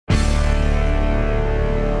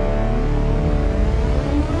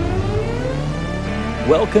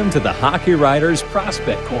Welcome to the Hockey Writers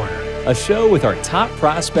Prospect Corner, a show with our top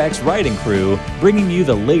prospects writing crew, bringing you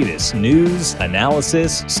the latest news,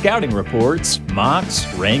 analysis, scouting reports, mocks,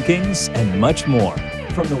 rankings, and much more.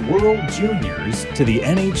 From the World Juniors to the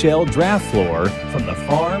NHL Draft floor, from the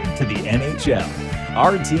farm to the NHL,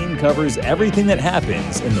 our team covers everything that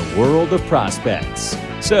happens in the world of prospects.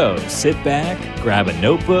 So sit back, grab a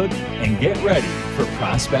notebook, and get ready for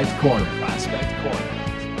Prospect Corner.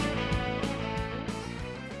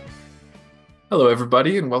 Hello,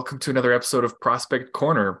 everybody, and welcome to another episode of Prospect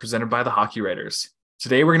Corner presented by the Hockey Writers.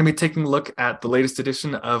 Today, we're going to be taking a look at the latest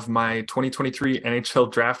edition of my 2023 NHL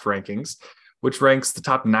Draft rankings, which ranks the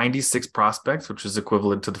top 96 prospects, which is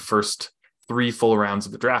equivalent to the first 3 full rounds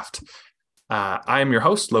of the draft. I am your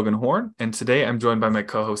host, Logan Horn, and today I'm joined by my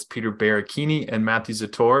co-hosts Peter Baracchini and Matthew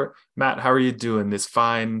Zator. Matt, how are you doing this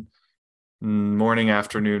fine morning,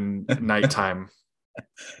 afternoon, nighttime?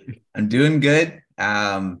 I'm doing good.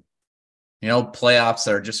 Playoffs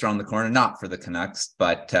are just around the corner, not for the Canucks,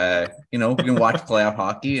 but, we can watch playoff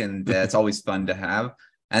hockey, and it's always fun to have.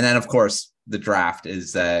 And then, of course, the draft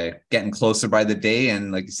is getting closer by the day.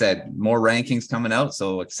 And like you said, more rankings coming out.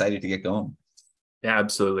 So excited to get going. Yeah,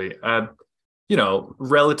 absolutely.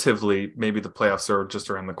 Relatively, maybe the playoffs are just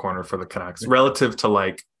around the corner for the Canucks. Relative to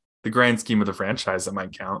like the grand scheme of the franchise, that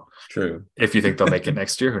might count. True. If you think they'll make it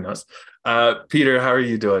next year, who knows? Peter, how are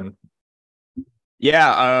you doing?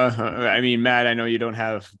 Yeah, Matt, I know you don't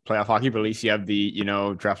have playoff hockey, but at least you have the,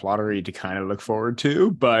 draft lottery to kind of look forward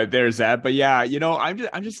to. But there's that. But yeah,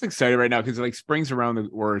 I'm just excited right now because like spring's around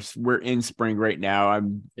we're in spring right now.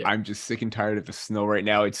 I'm just sick and tired of the snow right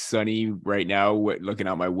now. It's sunny right now, looking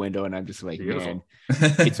out my window, and I'm just like, beautiful. Man,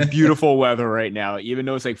 it's beautiful weather right now. Even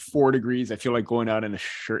though it's like 4 degrees, I feel like going out in a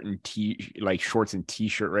shirt and shorts and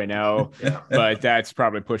t-shirt right now. Yeah. But that's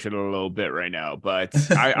probably pushing it a little bit right now. But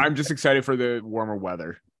I'm just excited for the warmer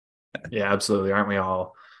weather. Yeah, absolutely. Aren't we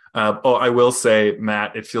all? I will say,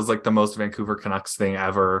 Matt, it feels like the most Vancouver Canucks thing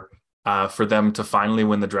ever for them to finally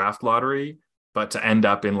win the draft lottery, but to end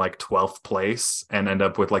up in like 12th place and end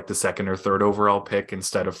up with like the 2nd or 3rd overall pick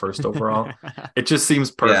instead of 1st overall. It just seems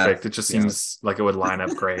perfect. Yeah. It just seems like it would line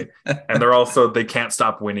up great. And they can't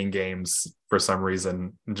stop winning games for some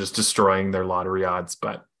reason, just destroying their lottery odds.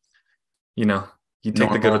 But, you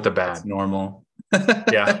take the good with the bad. It's normal.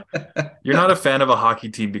 Yeah. You're not a fan of a hockey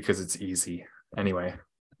team because it's easy. Anyway.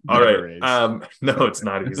 All right. No, it's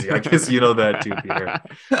not easy. I guess you know that too, Peter.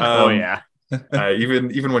 Yeah.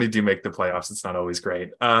 Even when you do make the playoffs, it's not always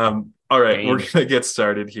great. All right, we're gonna get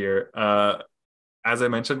started here. As I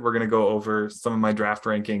mentioned, we're gonna go over some of my draft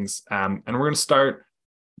rankings, and we're gonna start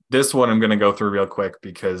this one. I'm gonna go through real quick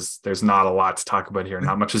because there's not a lot to talk about here.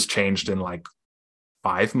 Not much has changed in like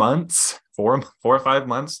 5 months, 4 or 5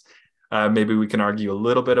 months. Maybe we can argue a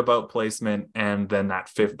little bit about placement and then that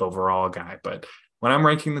 5th overall guy. But when I'm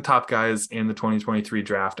ranking the top guys in the 2023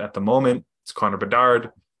 draft at the moment, it's Connor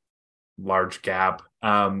Bedard, large gap.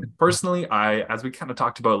 Personally, as we kind of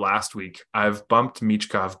talked about last week, I've bumped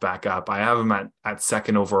Michkov back up. I have him at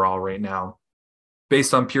 2nd overall right now.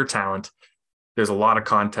 Based on pure talent, there's a lot of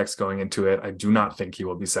context going into it. I do not think he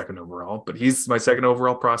will be 2nd overall, but he's my 2nd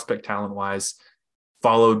overall prospect talent-wise,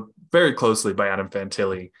 followed very closely by Adam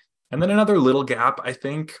Fantilli. And then another little gap, I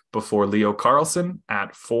think, before Leo Carlsson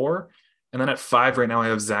at 4. And then at 5 right now, I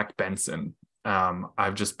have Zach Benson. I'm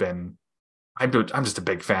just a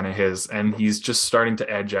big fan of his, and he's just starting to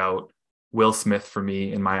edge out Will Smith for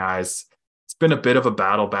me in my eyes. It's been a bit of a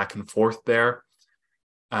battle back and forth there.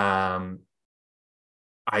 I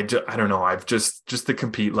don't know. I've just the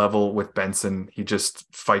compete level with Benson. He just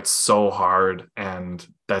fights so hard, and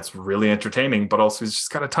that's really entertaining, but also he's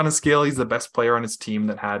just got a ton of skill. He's the best player on his team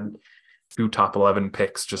that had 2 top 11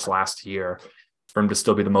 picks just last year. For him to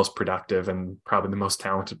still be the most productive and probably the most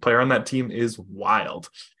talented player on that team is wild.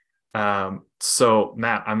 So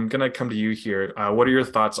Matt, I'm going to come to you here. What are your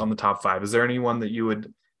thoughts on the top 5? Is there anyone that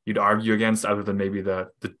you'd argue against other than maybe the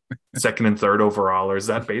 2nd and 3rd overall, or is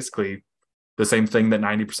that basically the same thing that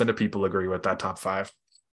 90% of people agree with, that top 5?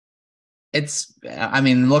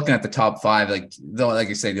 Looking at the top 5, like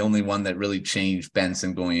you say, the only one that really changed,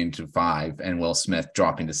 Benson going into 5 and Will Smith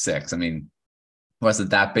dropping to 6. Wasn't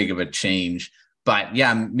that big of a change, but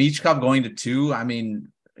yeah, Michkov going to 2.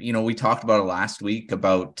 We talked about it last week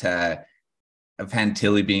about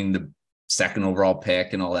Fantilli being the 2nd overall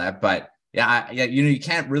pick and all that, but you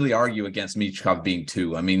can't really argue against Michkov being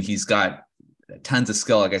 2. He's got tons of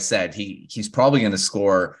skill. Like I said, he's probably going to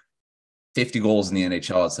score 50 goals in the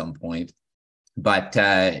NHL at some point. But,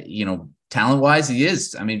 talent-wise, he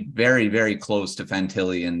is, very, very close to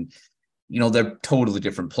Fantilli. And, they're totally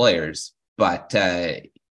different players. But,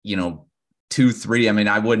 2-3. I mean,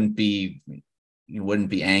 you wouldn't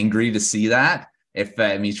be angry to see that if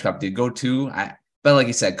Michkov did go 2. But like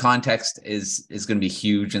you said, context is going to be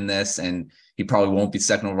huge in this, and he probably won't be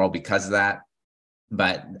second overall because of that.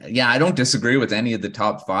 But yeah, I don't disagree with any of the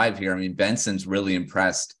top 5 here. I mean, Benson's really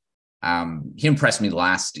impressed. He impressed me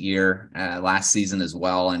last season as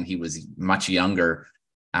well, and he was much younger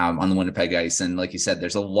on the Winnipeg ice. And like you said,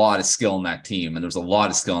 there's a lot of skill in that team, and there's a lot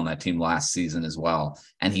of skill in that team last season as well.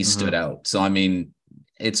 And he stood out. So, I mean,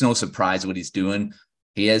 it's no surprise what he's doing.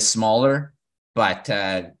 He is smaller, but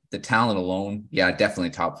the talent alone, yeah,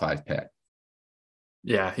 definitely top 5 pick.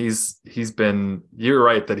 Yeah, he's been, you're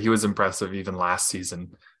right that he was impressive even last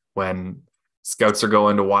season when scouts are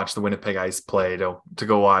going to watch the Winnipeg Ice play, to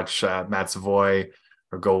go watch Matt Savoy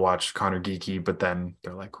or go watch Connor Geekie, but then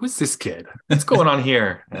they're like, who's this kid? What's going on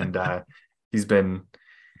here? And he's been,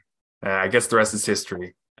 I guess the rest is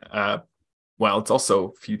history. Well, it's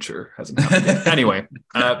also future, hasn't happened yet. Anyway,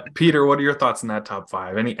 Peter, what are your thoughts on that top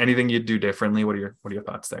 5? Anything you'd do differently? What are your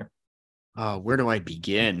thoughts there? Where do I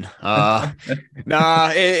begin?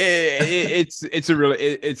 It's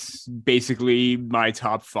basically my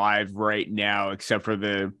top 5 right now, except for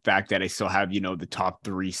the fact that I still have, the top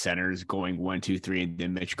 3 centers going 1, 2, 3, and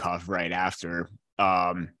then Michkov right after.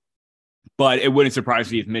 But it wouldn't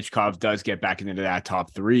surprise me if Michkov does get back into that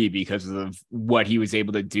top 3 because of what he was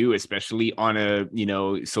able to do, especially on a,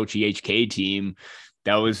 Sochi HK team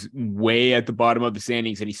that was way at the bottom of the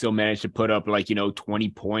standings, and he still managed to put up 20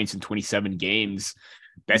 points in 27 games.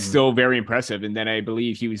 That's still very impressive. And then I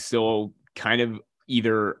believe he was still kind of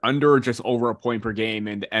either under or just over a point per game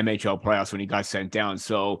in the MHL playoffs when he got sent down.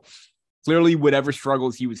 So clearly whatever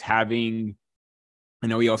struggles he was having, I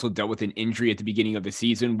know he also dealt with an injury at the beginning of the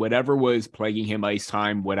season, whatever was plaguing him, ice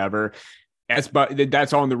time, whatever.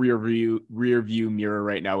 That's all in the rear view mirror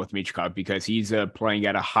right now with Michkov, because he's playing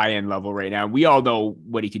at a high end level right now. We all know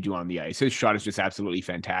what he could do on the ice. His shot is just absolutely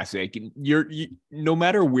fantastic. No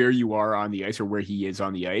matter where you are on the ice or where he is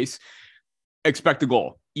on the ice, expect a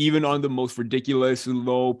goal, even on the most ridiculous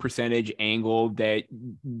low percentage angle that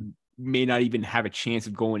may not even have a chance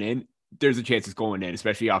of going in. There's a chance it's going in,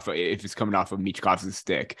 especially if it's coming off of Michkov's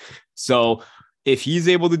stick. So if he's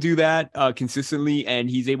able to do that consistently, and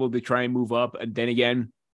he's able to try and move up, and then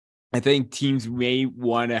again, I think teams may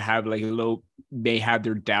want to have may have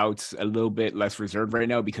their doubts a little bit less reserved right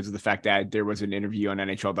now because of the fact that there was an interview on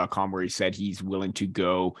NHL.com where he said he's willing to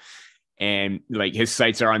go, and his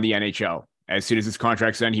sights are on the NHL. As soon as his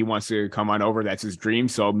contract's done, he wants to come on over. That's his dream.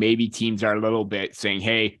 So maybe teams are a little bit saying,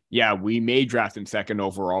 hey, yeah, we may draft him 2nd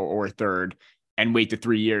overall or 3rd and wait the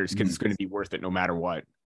 3 years because it's going to be worth it no matter what.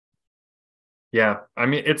 Yeah, I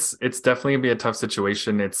mean, it's definitely gonna be a tough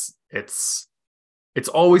situation. It's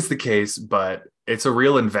always the case, but it's a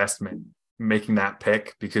real investment making that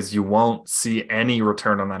pick because you won't see any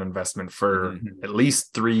return on that investment for at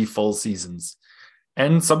least 3 full seasons.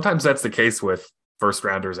 And sometimes that's the case with first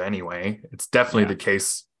rounders anyway. It's definitely the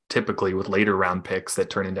case typically with later round picks that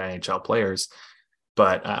turn into NHL players.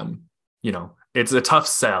 But it's a tough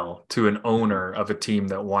sell to an owner of a team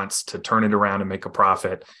that wants to turn it around and make a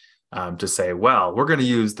profit. To say, well, we're going to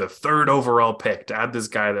use the 3rd overall pick to add this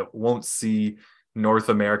guy that won't see North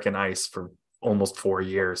American ice for almost 4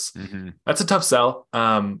 years. That's a tough sell.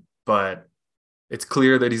 But it's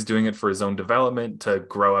clear that he's doing it for his own development, to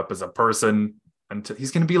grow up as a person. And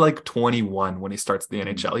he's going to be 21 when he starts the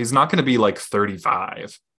NHL. He's not going to be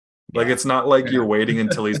 35. It's not like you're waiting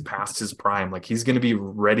until he's past his prime. He's going to be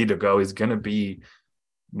ready to go. He's going to be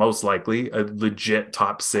most likely a legit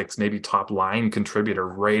top 6, maybe top line contributor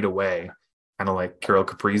right away, kind of like Kirill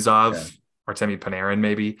Kaprizov, Artemi Panarin,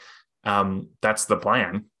 maybe. That's the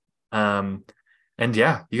plan. And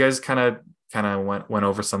yeah, you guys kind of went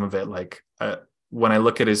over some of it. When I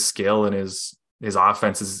look at his skill and his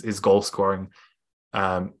offense, his goal scoring,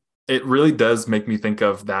 it really does make me think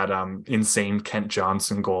of that insane Kent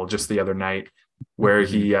Johnson goal just the other night, where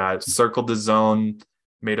he circled the zone,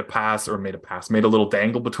 made a little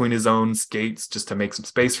dangle between his own skates just to make some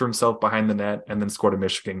space for himself behind the net, and then scored a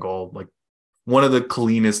Michigan goal. One of the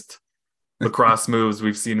cleanest lacrosse moves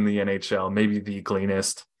we've seen in the NHL, maybe the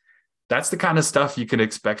cleanest. That's the kind of stuff you can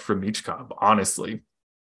expect from Michkov, honestly,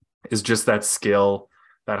 is just that skill,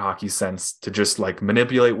 that hockey sense to just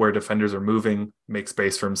manipulate where defenders are moving, make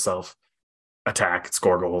space for himself, attack,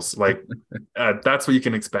 score goals. That's what you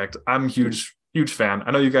can expect. I'm huge fan.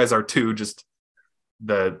 I know you guys are too, just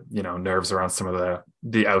the nerves around some of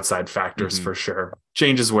the outside factors for sure.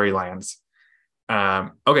 Changes where he lands.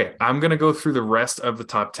 Okay, I'm gonna go through the rest of the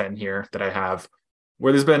top 10 here that I have,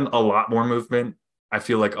 where there's been a lot more movement. I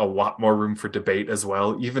feel a lot more room for debate as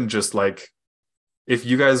well, even just if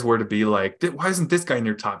you guys were to be like, why isn't this guy in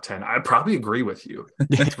your top 10? I'd probably agree with you.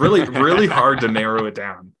 It's really, really hard to narrow it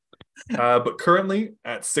down. But currently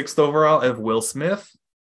at 6th overall, I have Will Smith.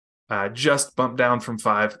 Just bumped down from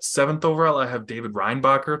 5. 7th overall, I have David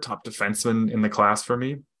Reinbacher, top defenseman in the class for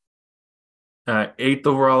me. 8th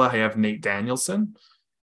overall, I have Nate Danielson.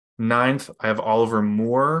 9th, I have Oliver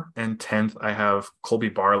Moore. And 10th, I have Colby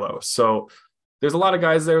Barlow. So there's a lot of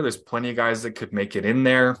guys there. There's plenty of guys that could make it in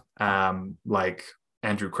there. Like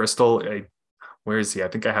Andrew Crystal. Where is he? I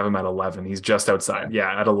think I have him at 11. He's just outside.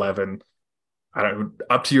 Yeah, at 11. I don't,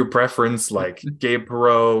 up to your preference, like Gabe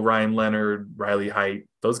Perreault, Ryan Leonard, Riley Height.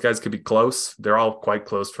 Those guys could be close. They're all quite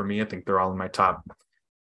close for me. I think they're all in my top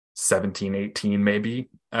 17, 18, maybe.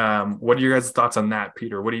 What are your guys' thoughts on that,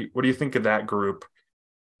 Peter? What do you think of that group?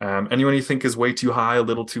 Anyone you think is way too high, a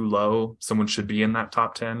little too low? Someone should be in that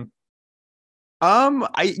top 10?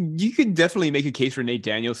 You could definitely make a case for Nate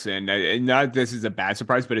Danielson. Not this is a bad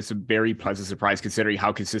surprise, but it's a very pleasant surprise considering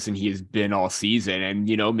how consistent he has been all season.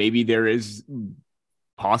 And, maybe there is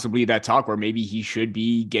possibly that talk where maybe he should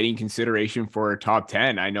be getting consideration for a top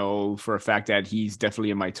 10. I know for a fact that he's definitely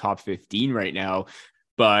in my top 15 right now,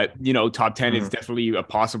 but, top 10 is definitely a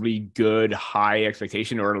possibly good high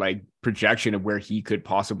expectation or like projection of where he could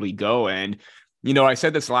possibly go. And, I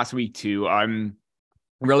said this last week too. I'm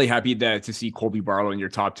really happy to see Colby Barlow in your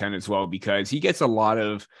top 10 as well, because he gets a lot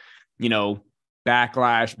of,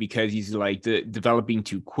 backlash because he's like developing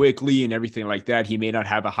too quickly and everything like that. He may not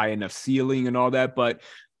have a high enough ceiling and all that, but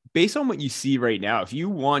based on what you see right now, if you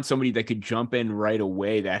want somebody that could jump in right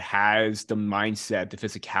away, that has the mindset, the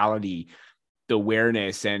physicality, the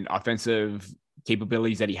awareness and offensive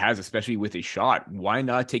capabilities that he has, especially with his shot, why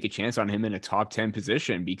not take a chance on him in a top 10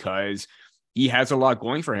 position? Because he has a lot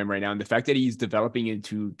going for him right now. And the fact that he's developing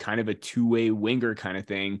into kind of a two-way winger kind of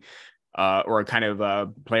thing, or a kind of a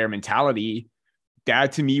player mentality,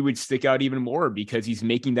 that to me would stick out even more because he's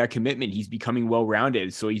making that commitment. He's becoming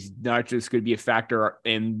well-rounded. So he's not just going to be a factor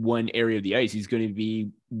in one area of the ice. He's going to be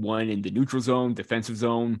one in the neutral zone, defensive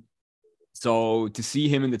zone. So to see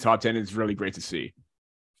him in the top 10 is really great to see.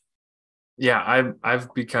 Yeah,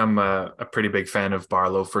 I've become a pretty big fan of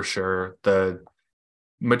Barlow for sure. The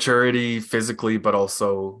maturity physically, but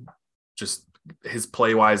also just his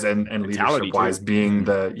play wise and leadership wise, being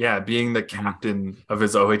the captain of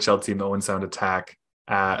his OHL team, the Owen Sound Attack.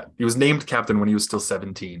 He was named captain when he was still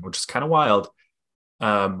 17, which is kind of wild.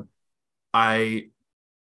 I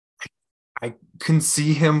can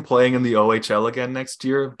see him playing in the OHL again next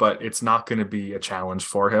year, but it's not going to be a challenge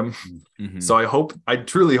for him. Mm-hmm. So I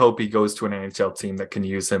truly hope he goes to an NHL team that can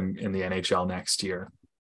use him in the NHL next year,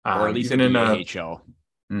 or at least in the AHL.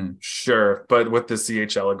 Sure, but with the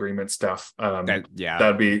CHL agreement stuff, that'd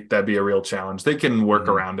be a real challenge. They can work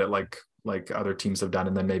around it like other teams have done,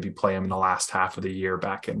 and then maybe play him in the last half of the year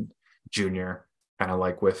back in junior, kind of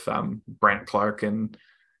like with Brant Clark and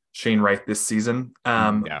Shane Wright this season.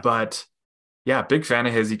 But yeah, big fan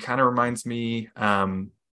of his. He kind of reminds me,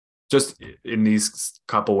 just in these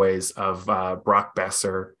couple ways, of Brock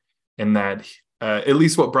Besser, in that at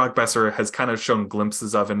least what Brock Besser has kind of shown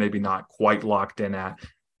glimpses of and maybe not quite locked in at.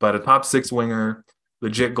 But a top 6 winger,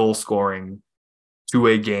 legit goal scoring,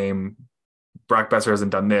 two-way game. Brock Besser hasn't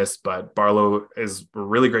done this, but Barlow is a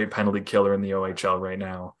really great penalty killer in the OHL right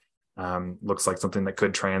now. Looks like something that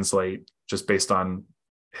could translate just based on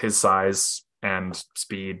his size and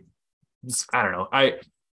speed. I don't know. I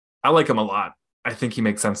like him a lot. I think he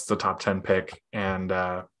makes sense as a top 10 pick. And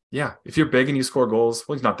if you're big and you score goals,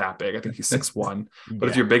 well, he's not that big. I think he's 6'1". But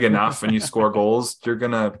if you're big enough and you score goals, you're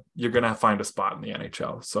gonna find a spot in the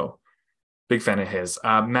NHL. So big fan of his.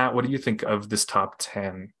 Matt, what do you think of this top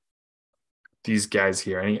 10? These guys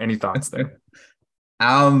here. Any thoughts there?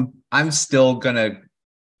 I'm still gonna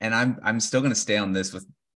stay on this with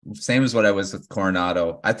same as what I was with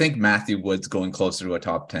Coronado. I think Matthew Wood's going closer to a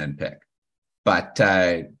top 10 pick. But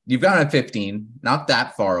you've got him at 15, not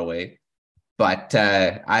that far away. But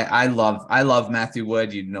I love Matthew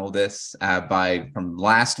Wood. You know this from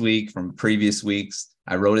last week, from previous weeks.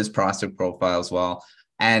 I wrote his prospect profile as well.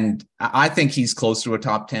 And I think he's close to a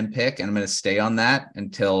top 10 pick. And I'm going to stay on that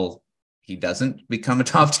until he doesn't become a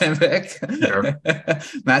top 10 pick. Sure.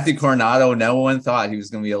 Matthew Coronado, no one thought he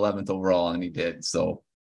was going to be 11th overall, and he did. So,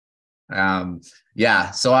 but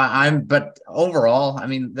overall, I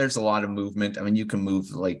mean, there's a lot of movement. I mean, you can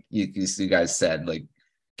move, like you guys said, like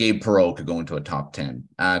Gabe Perreault could go into a top 10.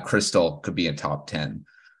 Crystal could be a top 10.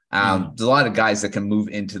 There's a lot of guys that can move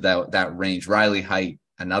into that range. Riley Height,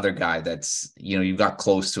 another guy that's, you've got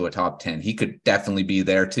close to a top 10. He could definitely be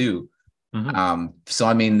there too. So,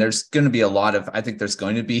 I mean, there's going to be I think there's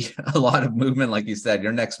going to be a lot of movement. Like you said,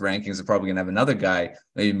 your next rankings are probably going to have another guy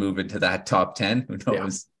maybe move into that top 10. Who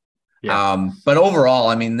knows? Yeah. But overall,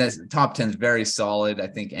 I mean, this top 10 is very solid. I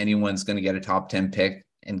think anyone's going to get a top 10 pick,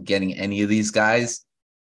 and getting any of these guys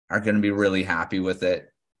are going to be really happy with it.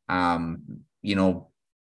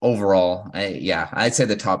 Overall, I'd say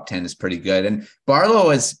the top 10 is pretty good. And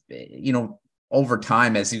Barlow is, over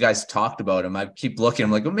time, as you guys talked about him, I keep looking.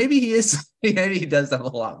 I'm like, well, maybe he is. Maybe he does have a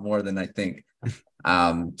lot more than I think.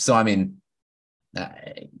 So I mean,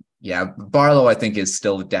 Barlow I think is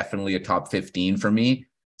still definitely a top 15 for me.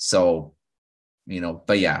 So,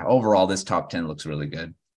 but yeah, overall this top 10 looks really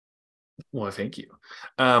good. Well, thank you.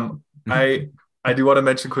 I do want to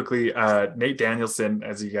mention quickly Nate Danielson,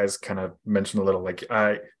 as you guys kind of mentioned a little. Like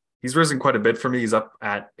he's risen quite a bit for me. He's up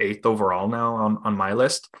at 8th overall now on my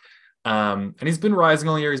list. And he's been rising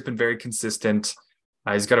all year. He's been very consistent.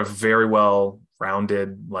 He's got a very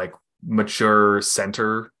well-rounded, like mature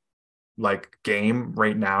center like game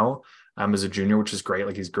right now as a junior, which is great.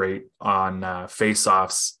 Like he's great on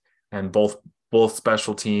face-offs and both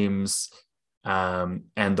special teams. And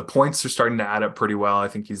the points are starting to add up pretty well. I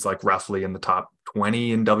think he's like roughly in the top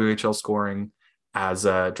 20 in WHL scoring as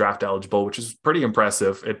draft eligible, which is pretty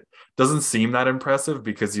impressive. It doesn't seem that impressive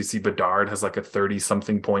because you see Bedard has like a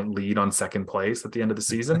 30-something point lead on second place at the end of the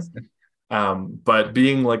season. But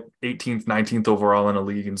being like 18th, 19th overall in a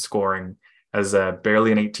league in scoring as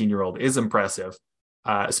barely an 18-year-old is impressive.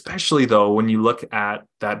 Especially though, when you look at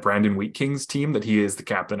that Brandon Wheat Kings team that he is the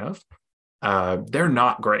captain of, they're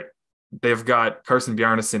not great. They've got Carson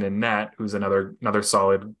Bjarnason in net, who's another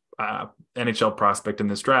solid NHL prospect in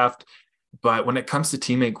this draft. But when it comes to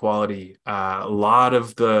teammate quality, a lot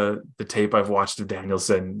of the tape I've watched of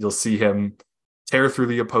Danielson, you'll see him tear through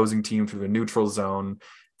the opposing team through the neutral zone,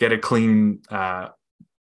 get a clean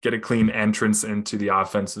entrance into the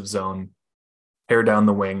offensive zone, tear down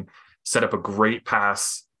the wing, set up a great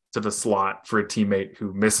pass to the slot for a teammate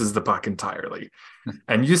who misses the puck entirely.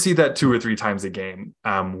 And you see that 2 or 3 times a game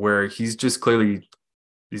where he's just clearly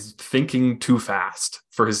he's thinking too fast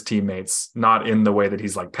for his teammates, not in the way that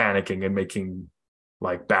he's like panicking and making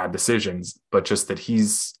like bad decisions, but just that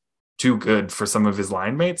he's too good for some of his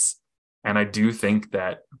line mates. And I do think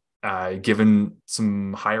that given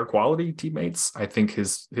some higher quality teammates, I think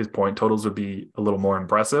his point totals would be a little more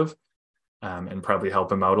impressive and probably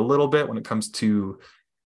help him out a little bit when it comes to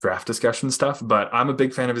draft discussion stuff. But I'm a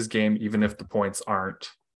big fan of his game, even if the points aren't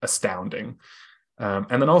astounding.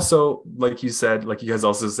 And then also, like you guys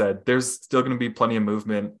also said, there's still going to be plenty of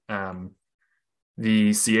movement.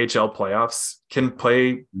 The CHL playoffs can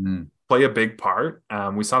play a big part.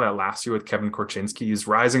 We saw that last year with Kevin Korchinski. He's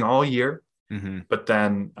rising all year, but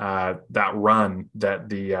then that run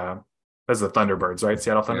that as the Thunderbirds, right?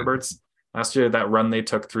 Seattle Thunderbirds. Last year, that run they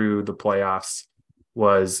took through the playoffs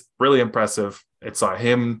was really impressive. It saw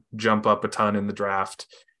him jump up a ton in the draft,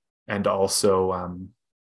 and also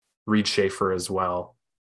Reed Schaefer as well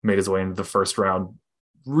made his way into the first round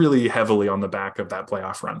really heavily on the back of that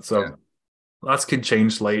playoff run. So lots could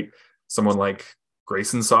change late. Someone like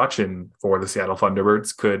Grayson Sachin for the Seattle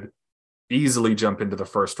Thunderbirds could easily jump into the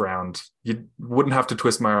first round. You wouldn't have to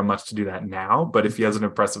twist my arm much to do that now, but if he has an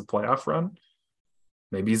impressive playoff run,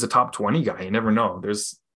 maybe he's a top 20 guy. You never know.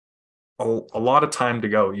 There's a lot of time to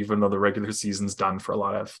go, even though the regular season's done for a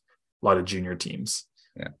lot of junior teams.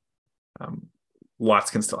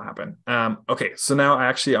 Lots can still happen. Okay, so now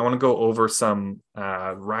I want to go over some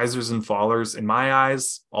risers and fallers in my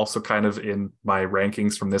eyes, also kind of in my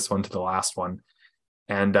rankings from this one to the last one.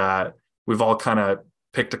 And we've all kind of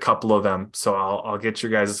picked a couple of them. So I'll get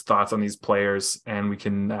your guys' thoughts on these players, and we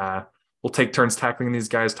can we'll take turns tackling these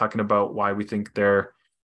guys, talking about why we think they're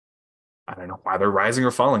why they're rising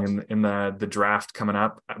or falling in the draft coming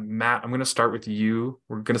up. Matt, I'm going to start with you.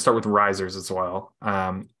 We're going to start with risers as well.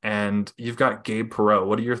 And you've got Gabe Perreault.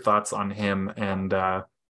 What are your thoughts on him? And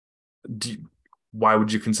why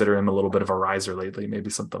would you consider him a little bit of a riser lately? Maybe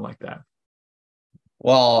something like that.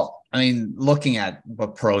 Well, I mean, looking at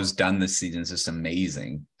what Perreault's done this season is just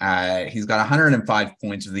amazing. He's got 105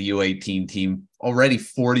 points with the U18 team, already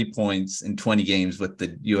 40 points in 20 games with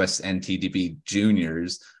the US NTDP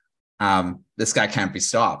juniors. This guy can't be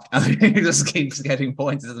stopped. I mean, he just keeps getting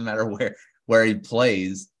points. It doesn't matter where he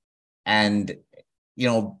plays. And,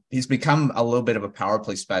 he's become a little bit of a power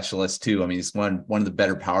play specialist too. I mean, he's one of the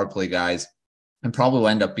better power play guys and probably will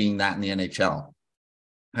end up being that in the NHL.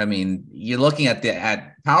 I mean, you're looking at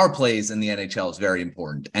power plays in the NHL is very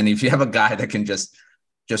important. And if you have a guy that can just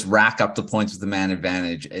rack up the points with the man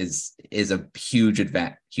advantage is a huge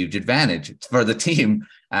advantage for the team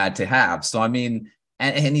to have. So, I mean,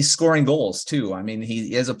 and he's scoring goals too. I mean,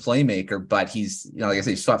 he is a playmaker, but he's, you know, like I said,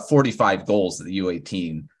 he's got 45 goals at the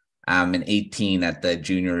U18, and 18 at the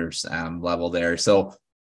juniors level there. So,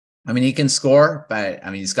 I mean, he can score, but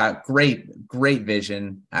I mean, he's got great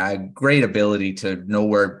vision, great ability to know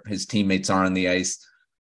where his teammates are on the ice.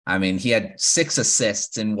 I mean, he had 6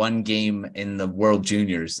 assists in one game in the World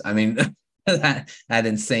Juniors. I mean, that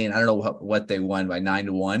insane. I don't know what they won by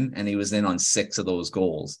 9-1, and he was in on 6 of those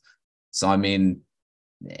goals. So, I mean,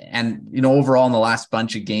 and, you know, overall in the last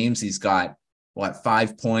bunch of games, he's got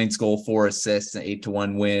 5 points, goal, 4 assists, an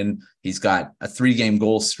 8-1 win. He's got a 3-game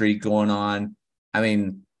goal streak going on. I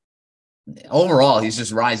mean, overall, he's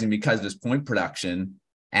just rising because of his point production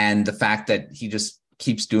and the fact that he just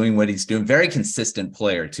keeps doing what he's doing. Very consistent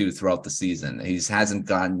player too throughout the season. He hasn't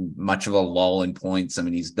gotten much of a lull in points. I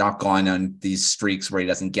mean, he's not gone on these streaks where he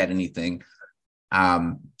doesn't get anything.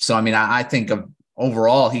 So, I mean, I think of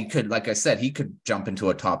overall, he could, like I said, he could jump into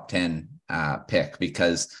a top 10 pick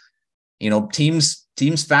because, you know, teams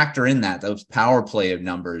factor in those power play of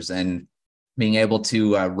numbers and being able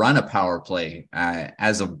to run a power play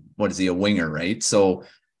as a winger, right? So,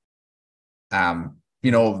 you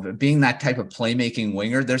know, being that type of playmaking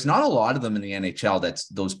winger, there's not a lot of them in the NHL. That's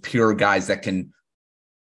those pure guys that can,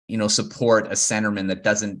 you know, support a centerman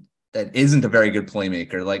that isn't a very good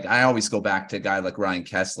playmaker. Like I always go back to a guy like Ryan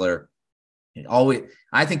Kessler.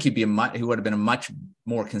 I think he would have been a much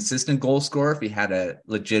more consistent goal scorer if he had a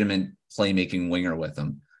legitimate playmaking winger with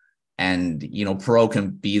him. And, you know, Perreault can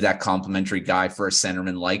be that complimentary guy for a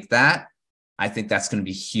centerman like that. I think that's going to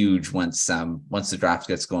be huge once the draft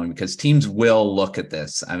gets going, because teams will look at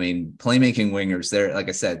this. I mean, playmaking wingers, they're, like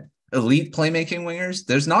I said, elite playmaking wingers.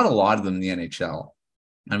 There's not a lot of them in the NHL.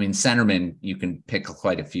 I mean, centermen, you can pick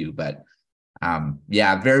quite a few, but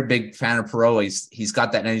yeah, very big fan of Perreault. He's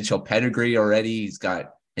got that NHL pedigree already.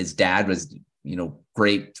 His dad was, you know,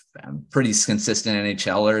 great, pretty consistent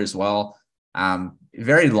NHLer as well.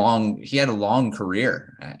 He had a long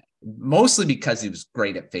career, mostly because he was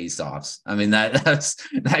great at faceoffs. I mean, that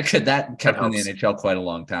kept him in the NHL quite a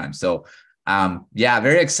long time. So, yeah,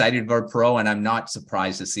 very excited about Perreault, and I'm not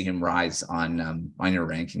surprised to see him rise on your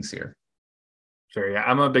rankings here. Sure, yeah,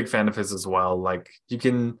 I'm a big fan of his as well. Like, you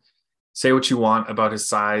can say what you want about his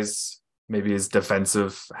size, maybe his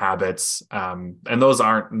defensive habits, and those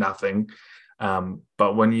aren't nothing.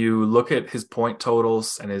 But when you look at his point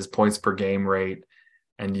totals and his points per game rate,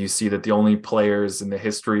 and you see that the only players in the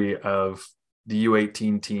history of the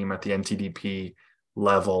U18 team at the NTDP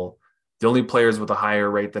level, the only players with a higher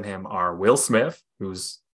rate than him are Will Smith,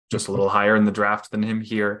 who's just a little higher in the draft than him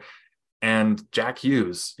here, and Jack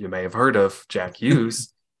Hughes. You may have heard of Jack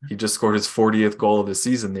Hughes. He just scored his 40th goal of the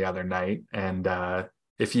season the other night. And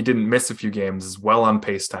if he didn't miss a few games, is well on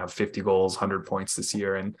pace to have 50 goals, 100 points this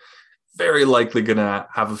year, and very likely going to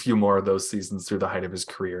have a few more of those seasons through the height of his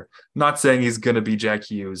career. Not saying he's going to be Jack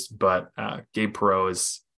Hughes, but Gabe Perreault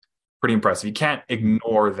is pretty impressive. You can't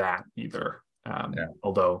ignore that either.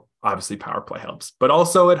 Although obviously power play helps, but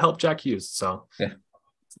also it helped Jack Hughes. So yeah,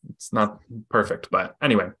 it's not perfect, but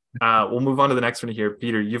anyway, we'll move on to the next one here.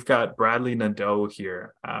 Peter, you've got Bradley Nadeau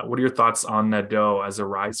here. What are your thoughts on Nadeau as a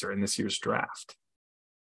riser in this year's draft?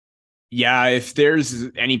 Yeah, if there's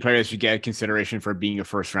any player that should get consideration for being a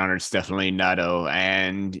first rounder, it's definitely Nadeau.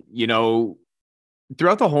 And, you know,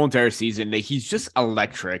 throughout the whole entire season, like, he's just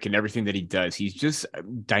electric in everything that he does. He's just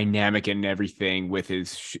dynamic in everything with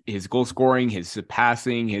his goal scoring, his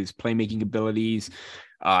passing, his playmaking abilities,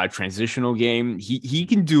 transitional game. He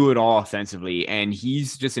can do it all offensively, and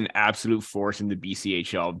he's just an absolute force in the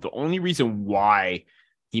BCHL. The only reason why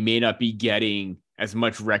he may not be getting as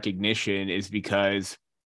much recognition is because,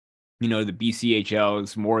 you know, the BCHL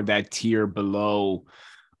is more that tier below,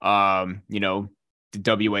 you know, the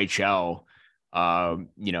WHL,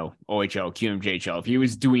 you know, OHL, QMJHL. If he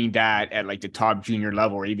was doing that at like the top junior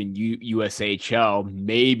level or even USHL,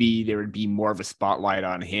 maybe there would be more of a spotlight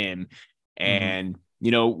on him. And, you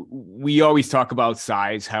know, we always talk about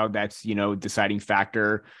size, how that's, you know, deciding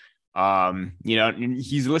factor. You know,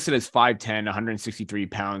 he's listed as 5'10", 163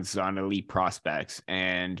 pounds on Elite Prospects.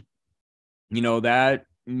 And, you know, that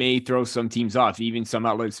may throw some teams off. Even some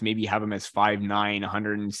outlets maybe have him as 5'9",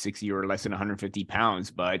 160 or less than 150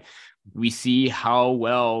 pounds. But we see how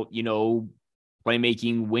well, you know,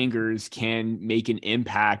 playmaking wingers can make an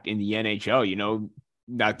impact in the NHL. You know,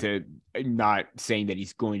 not saying that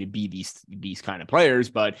he's going to be these kind of players,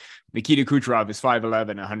 but Nikita Kucherov is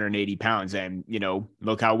 5'11", 180 pounds. And, you know,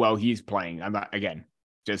 look how well he's playing. I'm not, again,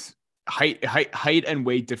 just height and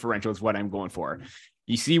weight differential is what I'm going for.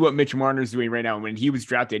 You see what Mitch Marner's doing right now. When he was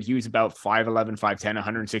drafted, he was about 5'11", 5'10",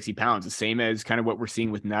 160 pounds, the same as kind of what we're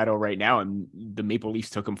seeing with Nadeau right now. And the Maple Leafs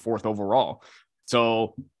took him 4th overall.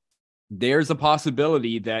 So there's a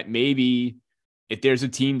possibility that maybe if there's a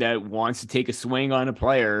team that wants to take a swing on a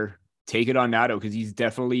player, take it on Nadeau, because he's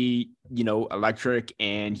definitely, electric,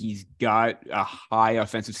 and he's got a high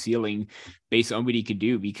offensive ceiling based on what he could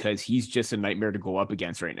do, because he's just a nightmare to go up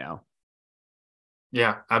against right now.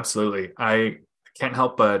 Yeah, absolutely. I can't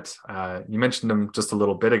help but you mentioned him just a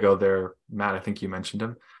little bit ago there, Matt. I think you mentioned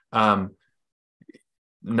him.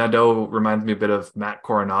 Nadeau reminds me a bit of Matt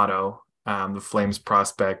Coronado, the Flames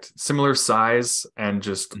prospect, similar size and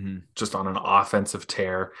just on an offensive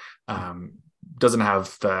tear. Doesn't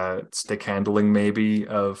have the stick handling maybe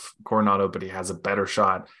of Coronado, but he has a better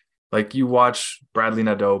shot. Like, you watch Bradley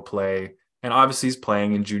Nadeau play, and obviously he's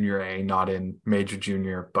playing in junior A, not in major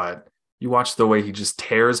junior, but you watch the way he just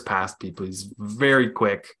tears past people. He's very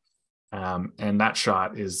quick. And that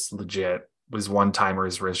shot is legit. His one-timer,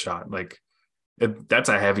 his wrist shot. That's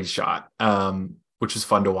a heavy shot, which is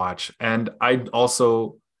fun to watch. And I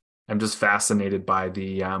also am just fascinated by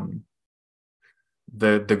the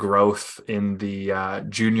growth in the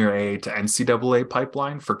junior A to NCAA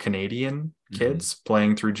pipeline for Canadian kids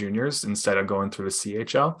playing through juniors instead of going through the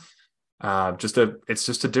CHL. It's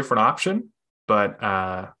just a different option, but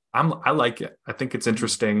I like it. I think it's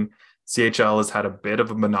interesting. CHL has had a bit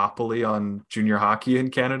of a monopoly on junior hockey in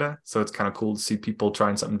Canada, so it's kind of cool to see people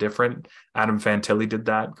trying something different. Adam Fantilli did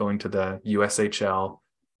that, going to the USHL,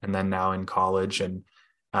 and then now in college. And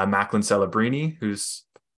Macklin Celebrini, who's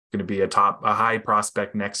going to be a high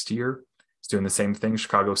prospect next year, is doing the same thing.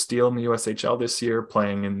 Chicago Steel in the USHL this year,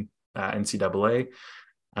 playing in NCAA.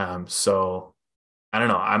 So I don't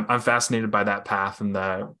know. I'm fascinated by that path and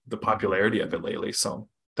the popularity of it lately. So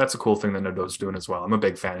that's a cool thing that Nadeau's doing as well. I'm a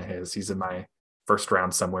big fan of his. He's in my first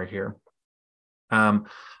round somewhere here.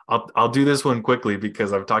 I'll do this one quickly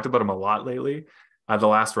because I've talked about him a lot lately. The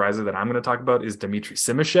last riser that I'm going to talk about is Dmitri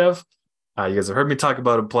Simashev. You guys have heard me talk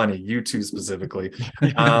about him plenty, you two specifically.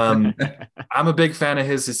 I'm a big fan of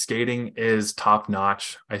his. His skating is top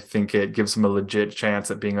notch. I think it gives him a legit chance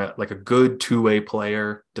at being a good two-way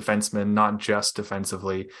player, defenseman, not just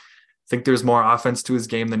defensively. I think there's more offense to his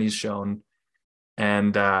game than he's shown.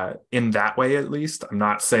 And in that way, at least, I'm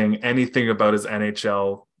not saying anything about his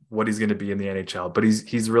NHL, what he's going to be in the NHL, but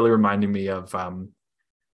he's really reminding me of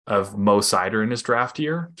Mo Seider in his draft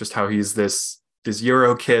year, just how he's this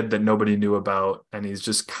Euro kid that nobody knew about, and he's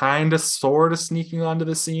just kind of sort of sneaking onto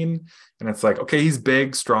the scene. And it's like, okay, he's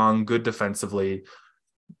big, strong, good defensively,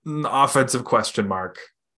 offensive question mark.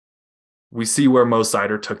 We see where Mo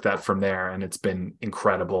Seider took that from there, and it's been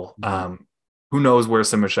incredible. Who knows where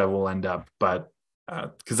Simashev will end up, but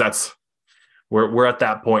because we're at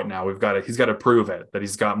that point now. He's got to prove it that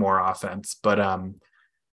he's got more offense. But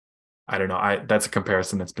I don't know. That's a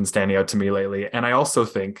comparison that's been standing out to me lately. And I also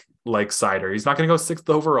think, like Seider, he's not going to go 6th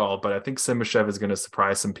overall, but I think Simashev is going to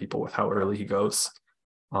surprise some people with how early he goes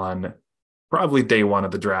on probably day one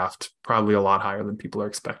of the draft, probably a lot higher than people are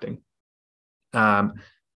expecting.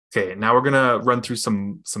 Okay, now we're going to run through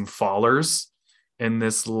some fallers in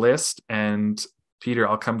this list. And Peter,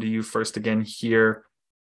 I'll come to you first again here.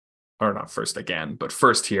 Or not first again, but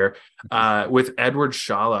first here with Eduard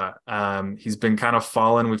Shala. He's been kind of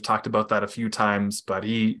fallen. We've talked about that a few times, but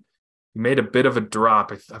he made a bit of a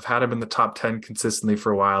drop. I've had him in the top 10 consistently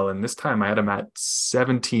for a while, and this time I had him at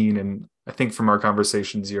 17. And I think from our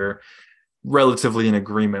conversations, you're relatively in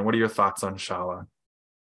agreement. What are your thoughts on Shala?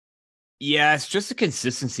 Yeah, it's just a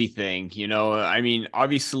consistency thing. I mean,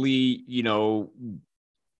 obviously,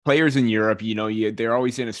 players in Europe, they're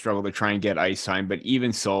always in a struggle to try and get ice time. But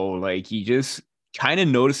even so, you just kind of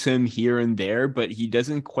notice him here and there, but he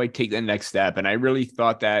doesn't quite take the next step. And I really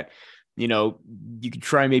thought that, you could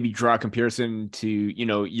try and maybe draw a comparison to,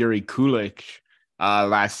 Yuri Kulich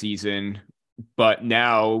last season. But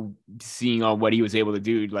now seeing on what he was able to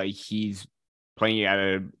do, he's playing at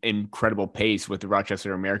an incredible pace with the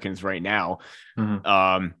Rochester Americans right now.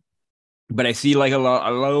 But I see a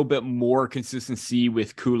little bit more consistency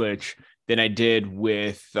with Kulich than I did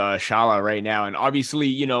with Shala right now. And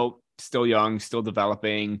obviously, still young, still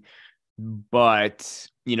developing. But,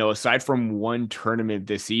 aside from one tournament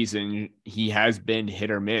this season, he has been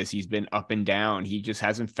hit or miss. He's been up and down. He just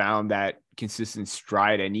hasn't found that consistent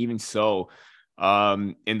stride. And even so,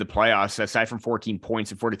 in the playoffs, aside from 14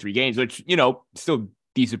 points in 43 games, which, still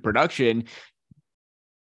decent production,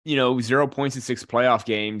 0 points in 6 playoff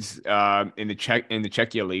games in the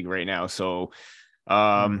Czechia league right now. So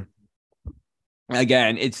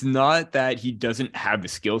again, it's not that he doesn't have the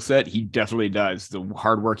skill set. He definitely does. The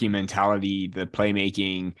hardworking mentality, the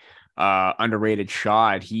playmaking, underrated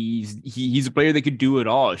shot. He's a player that could do it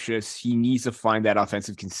all. It's just he needs to find that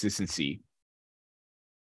offensive consistency.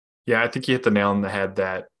 Yeah, I think you hit the nail on the head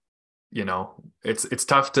that, it's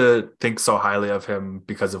tough to think so highly of him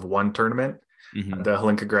because of one tournament. Mm-hmm. The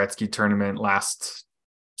Hlinka Gretzky tournament last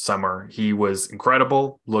summer. He was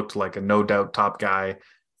incredible, looked like a no doubt top guy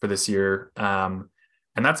for this year. And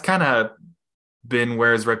that's kind of been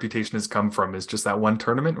where his reputation has come from, is just that one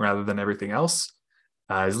tournament rather than everything else.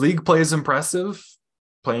 His league play is impressive.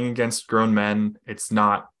 Playing against grown men, it's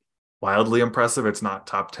not wildly impressive. It's not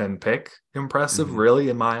top 10 pick impressive, really,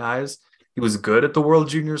 in my eyes. He was good at the World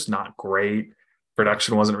Juniors, not great.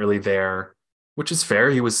 Production wasn't really there, which is fair.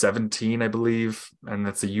 He was 17, I believe, and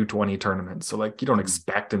that's a U20 tournament. So, you don't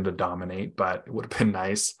expect him to dominate, but it would have been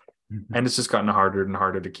nice. And it's just gotten harder and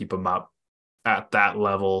harder to keep him up at that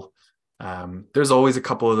level. There's always a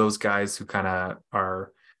couple of those guys who kind of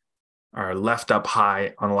are left up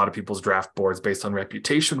high on a lot of people's draft boards based on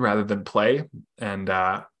reputation rather than play. And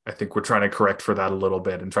I think we're trying to correct for that a little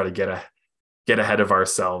bit and try to get ahead of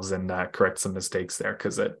ourselves and correct some mistakes there,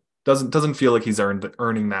 because it doesn't feel like he's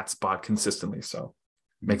earning that spot consistently. So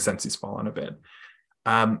it makes sense he's fallen a bit.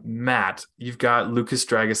 Matt, you've got Lukas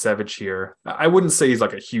Dragicevic here. I wouldn't say he's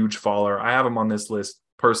like a huge faller. I have him on this list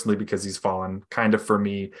personally because he's fallen kind of for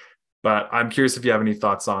me. But I'm curious if you have any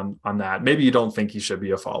thoughts on that. Maybe you don't think he should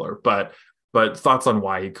be a faller, but thoughts on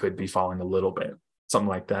why he could be falling a little bit, something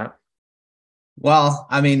like that. Well,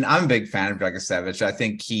 I mean, I'm a big fan of Dragicevic. I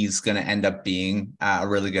think he's going to end up being a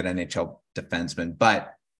really good NHL defenseman,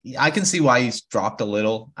 but I can see why he's dropped a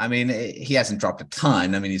little. I mean, he hasn't dropped a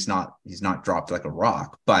ton. I mean, he's not dropped like a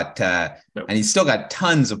rock, but nope. And he's still got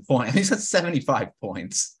tons of points. He's got 75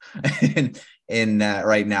 points in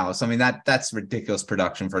right now. So I mean, that's ridiculous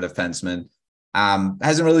production for a defenseman.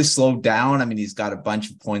 Hasn't really slowed down. I mean, he's got a bunch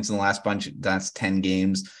of points in the last that's 10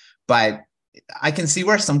 games, but I can see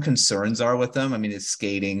where some concerns are with him. I mean, his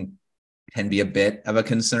skating can be a bit of a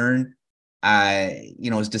concern.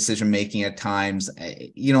 His decision making at times,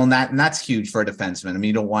 and that's huge for a defenseman. I mean,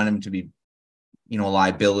 you don't want him to be, a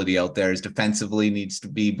liability out there. His defensively needs to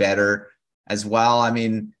be better as well. I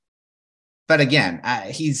mean, but again,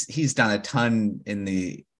 he's done a ton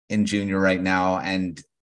in junior right now, and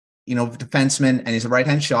defenseman, and he's a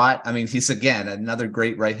right-hand shot. I mean, he's again another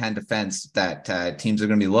great right-hand defense that teams are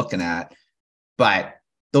going to be looking at. But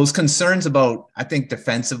those concerns about, I think,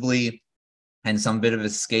 defensively and some bit of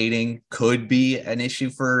his skating could be an issue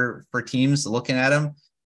for teams looking at him.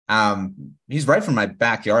 He's right from my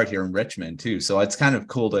backyard here in Richmond too. So it's kind of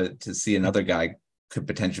cool to see another guy could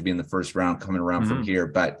potentially be in the first round coming around from here.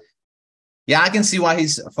 But yeah, I can see why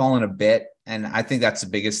he's fallen a bit. And I think that's the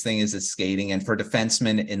biggest thing is his skating. And for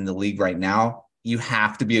defensemen in the league right now, you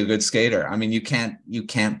have to be a good skater. I mean,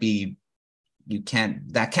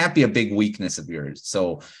 that can't be a big weakness of yours.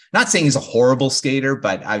 So not saying he's a horrible skater,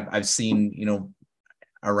 but I've seen,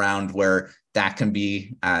 around where that can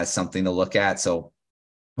be something to look at. So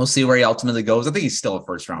we'll see where he ultimately goes. I think he's still a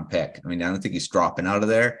first round pick. I mean, I don't think he's dropping out of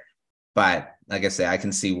there, but like I say, I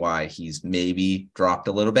can see why he's maybe dropped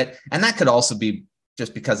a little bit. And that could also be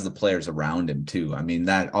just because of the players around him too. I mean,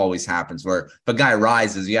 that always happens where if a guy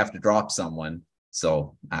rises, you have to drop someone.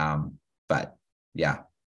 So, but yeah.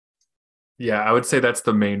 Yeah, I would say that's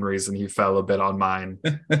the main reason he fell a bit on mine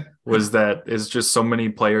was that it's just so many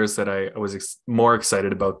players that I was more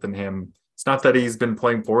excited about than him. It's not that he's been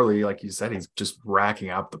playing poorly. Like you said, he's just racking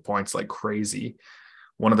up the points like crazy.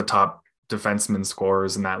 One of the top defenseman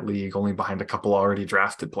scorers in that league, only behind a couple already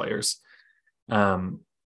drafted players.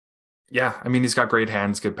 Yeah, I mean, he's got great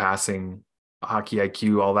hands, good passing, hockey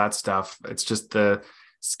IQ, all that stuff. It's just the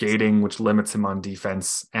skating, which limits him on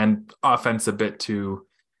defense and offense a bit too.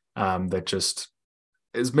 That just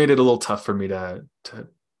has made it a little tough for me to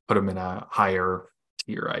put him in a higher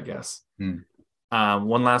tier, I guess.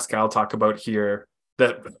 One last guy I'll talk about here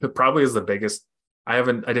that probably is the biggest. I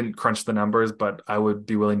didn't crunch the numbers, but I would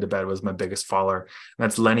be willing to bet was my biggest faller. And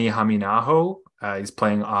that's Lenni Hameenaho. He's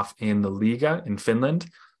playing off in the Liga in Finland,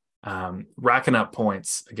 racking up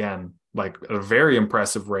points again, like a very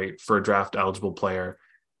impressive rate for a draft eligible player.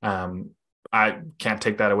 I can't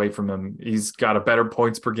take that away from him. He's got a better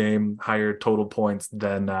points per game, higher total points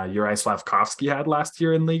than Juraj Slafkovsky had last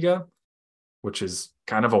year in Liga, which is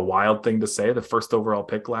kind of a wild thing to say, the first overall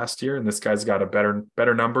pick last year. And this guy's got a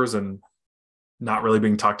better numbers and not really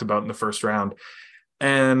being talked about in the first round.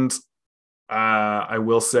 And I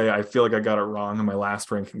will say, I feel like I got it wrong in my last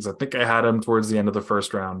rankings. I think I had him towards the end of the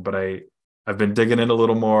first round, but I've been digging in a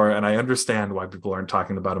little more, and I understand why people aren't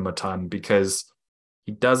talking about him a ton, because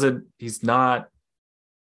He doesn't, he's not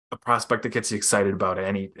a prospect that gets you excited about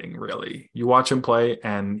anything, really. You watch him play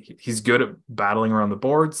and he's good at battling around the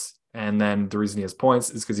boards. And then the reason he has points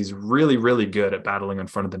is because he's really, really good at battling in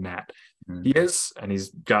front of the net. Mm-hmm. He is, and he's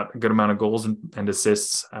got a good amount of goals and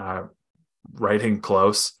assists right in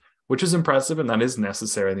close, which is impressive, and that is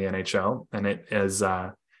necessary in the NHL. And it is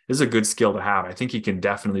a good skill to have. I think he can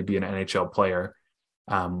definitely be an NHL player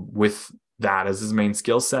with that as his main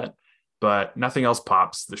skill set, but nothing else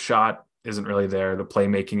pops. The shot isn't really there. The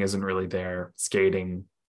playmaking isn't really there. Skating,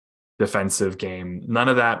 defensive game, none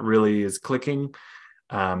of that really is clicking.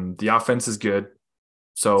 The offense is good.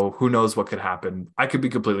 So who knows what could happen? I could be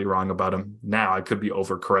completely wrong about him. Now I could be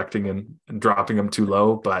overcorrecting and dropping him too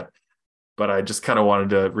low, but I just kind of wanted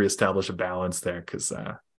to reestablish a balance there because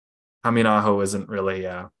Hameenaho isn't really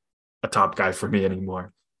a top guy for me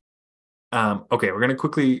anymore. Okay, we're going to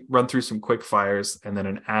quickly run through some quick fires and then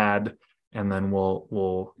an ad, and then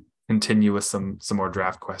we'll continue with some more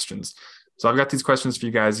draft questions. So I've got these questions for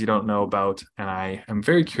you guys you don't know about, and I am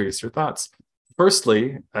very curious your thoughts.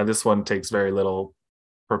 Firstly, this one takes very little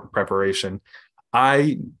preparation.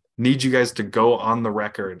 I need you guys to go on the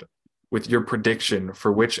record with your prediction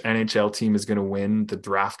for which NHL team is going to win the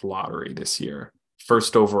draft lottery this year.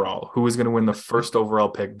 First overall. Who is going to win the first overall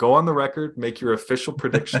pick? Go on the record, make your official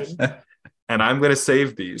prediction, and I'm going to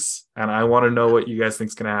save these. And I want to know what you guys think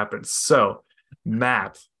is going to happen. So,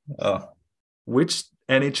 Matt, which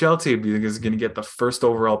NHL team do you think is going to get the first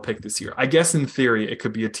overall pick this year? I guess in theory, it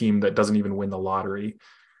could be a team that doesn't even win the lottery.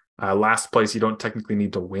 Last place, you don't technically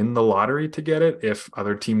need to win the lottery to get it if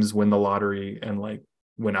other teams win the lottery and like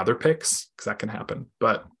win other picks, because that can happen.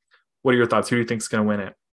 But what are your thoughts? Who do you think is going to win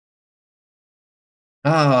it?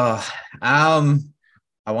 I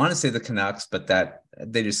want to say the Canucks, but that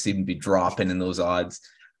they just seem to be dropping in those odds.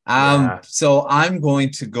 So I'm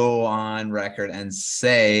going to go on record and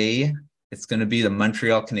say it's going to be the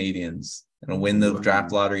Montreal Canadiens and win the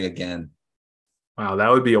draft lottery again. Wow,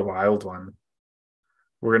 that would be a wild one.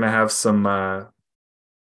 We're going to have some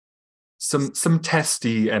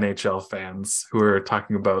testy NHL fans who are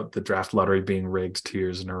talking about the draft lottery being rigged 2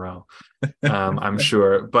 years in a row. I'm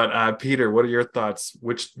sure. But Peter, what are your thoughts?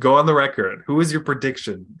 Go on the record. Who is your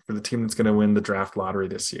prediction for the team that's going to win the draft lottery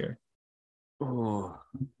this year? Oh,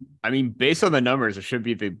 I mean, based on the numbers, it should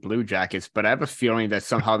be the Blue Jackets, but I have a feeling that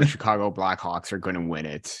somehow the Chicago Blackhawks are going to win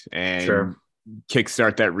it and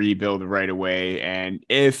kickstart that rebuild right away. And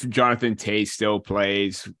if Jonathan Tate still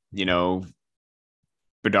plays,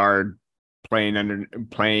 Bedard playing, in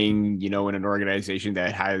an organization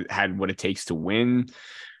that had what it takes to win,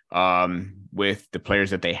 with the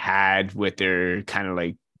players that they had, with their kind of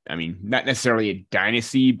like, I mean, not necessarily a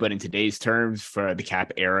dynasty, but in today's terms for the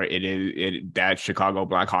cap era, that Chicago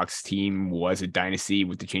Blackhawks team was a dynasty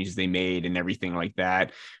with the changes they made and everything like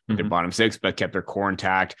that with their bottom six, but kept their core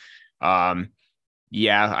intact. I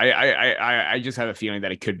just have a feeling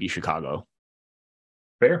that it could be Chicago.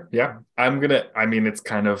 Fair. Yeah. It's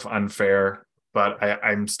kind of unfair, but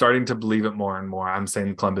I'm starting to believe it more and more. I'm saying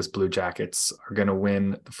the Columbus Blue Jackets are going to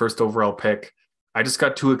win the first overall pick. I just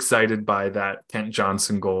got too excited by that Kent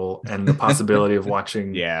Johnson goal and the possibility of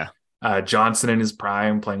watching Johnson in his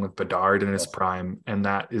prime playing with Bedard in his prime. And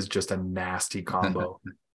that is just a nasty combo.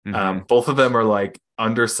 Both of them are like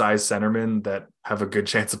undersized centermen that have a good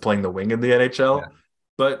chance of playing the wing in the NHL. Yeah.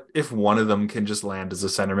 But if one of them can just land as a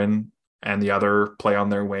centerman and the other play on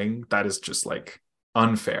their wing, that is just like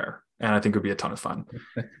unfair. And I think it would be a ton of fun.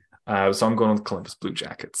 So I'm going with Columbus Blue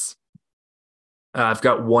Jackets. I've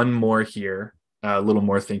got one more here. A little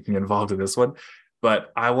more thinking involved in this one,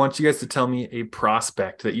 but I want you guys to tell me a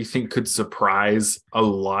prospect that you think could surprise a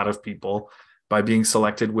lot of people by being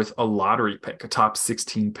selected with a lottery pick, a top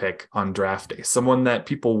 16 pick on draft day. Someone that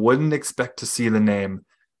people wouldn't expect to see the name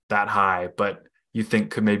that high, but you think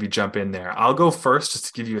could maybe jump in there. I'll go first just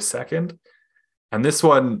to give you a second. And this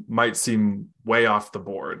one might seem way off the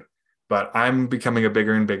board, but I'm becoming a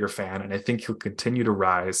bigger and bigger fan, and I think he'll continue to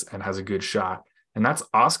rise and has a good shot. And that's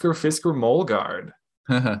Oscar Fisker-Molgaard,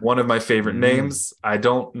 one of my favorite names. I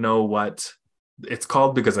don't know what it's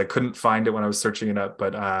called because I couldn't find it when I was searching it up,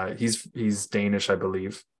 but he's Danish, I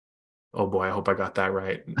believe. Oh boy, I hope I got that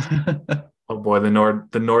right. Oh boy,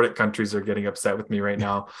 the Nordic countries are getting upset with me right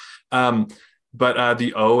now. But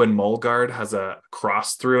the O in Molgaard has a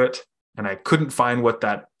cross through it, and I couldn't find what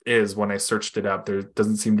that is when I searched it up. There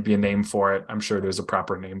doesn't seem to be a name for it. I'm sure there's a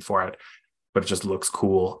proper name for it, but it just looks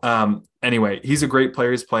cool. Anyway, he's a great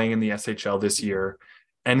player. He's playing in the SHL this year,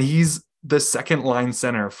 and he's the second line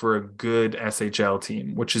center for a good SHL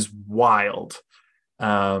team, which is wild.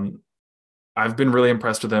 I've been really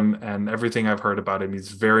impressed with him, and everything I've heard about him, he's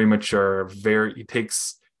very mature, he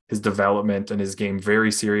takes his development and his game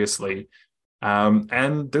very seriously.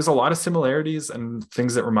 And there's a lot of similarities and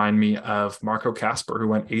things that remind me of Marco Kasper, who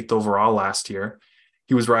went 8th overall last year.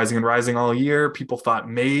 He was rising and rising all year. People thought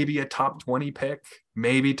maybe a top 20 pick,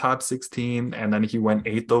 maybe top 16, and then he went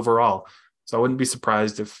 8th overall. So I wouldn't be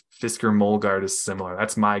surprised if Fisker-Molgaard is similar.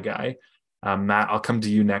 That's my guy. Matt, I'll come to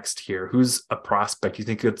you next here. Who's a prospect you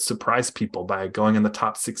think could surprise people by going in the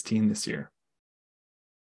top 16 this year?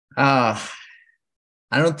 I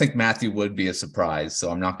don't think Matthew would be a surprise,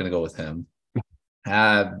 so I'm not going to go with him.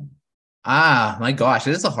 My gosh,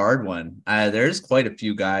 it is a hard one. There's quite a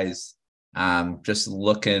few guys. Just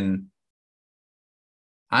looking.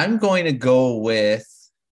 I'm going to go with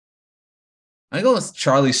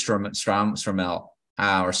Charlie Stramel,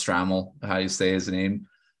 or Stramel, how you say his name.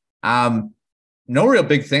 No real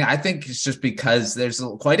big thing. I think it's just because there's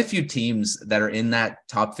quite a few teams that are in that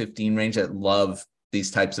top 15 range that love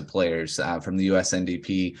these types of players, from the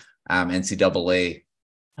USNDP, NCAA.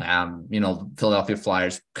 Philadelphia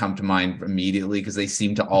Flyers come to mind immediately because they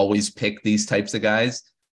seem to always pick these types of guys.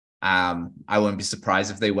 I wouldn't be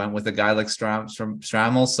surprised if they went with a guy like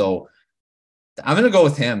Stramel. So I'm going to go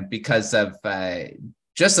with him because of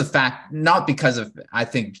just the fact, not because of, I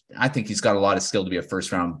think he's got a lot of skill to be a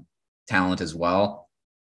first round talent as well.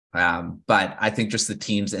 But I think just the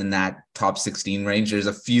teams in that top 16 range, there's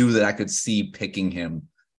a few that I could see picking him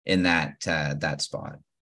in that spot.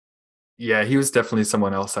 Yeah, he was definitely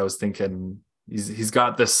someone else I was thinking. He's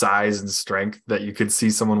got the size and strength that you could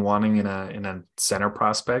see someone wanting in a center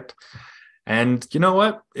prospect. And you know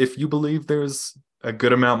what? If you believe there's a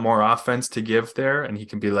good amount more offense to give there, and he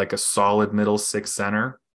can be like a solid middle six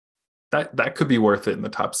center, that could be worth it in the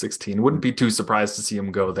top 16. Wouldn't be too surprised to see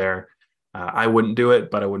him go there. I wouldn't do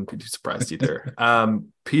it, but I wouldn't be too surprised either.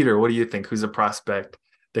 Peter, what do you think? Who's a prospect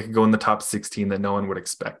that could go in the top 16 that no one would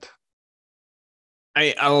expect?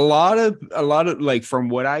 A lot of like, from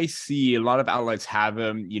what I see, a lot of outlets have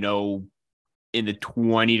him, in the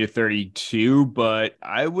 20 to 32, but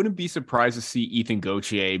I wouldn't be surprised to see Ethan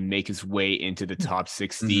Gauthier make his way into the top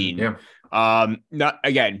 16. Yeah. Not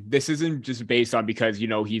again, this isn't just based on because,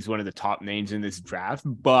 he's one of the top names in this draft,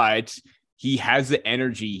 but he has the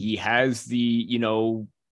energy. He has the,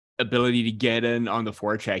 ability to get in on the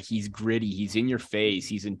forecheck. He's gritty. He's in your face.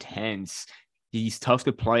 He's intense. He's tough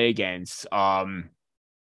to play against.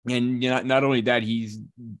 And not only that, he's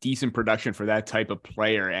decent production for that type of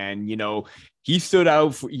player. And, he stood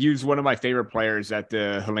out. He was one of my favorite players at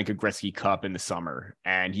the Hlinka Gretzky Cup in the summer,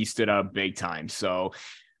 and he stood out big time. So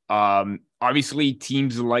obviously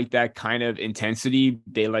teams like that kind of intensity.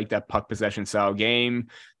 They like that puck possession style game.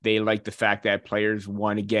 They like the fact that players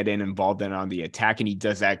want to get involved in on the attack, and he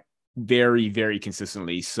does that very, very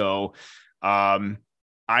consistently. So he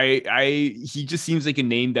just seems like a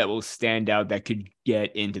name that will stand out, that could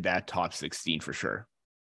get into that top 16 for sure.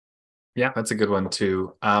 Yeah, that's a good one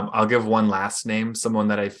too. I'll give one last name, someone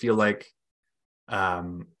that I feel like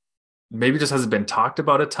maybe just hasn't been talked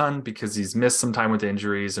about a ton because he's missed some time with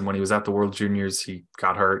injuries. And when he was at the World Juniors, he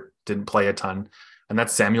got hurt, didn't play a ton. And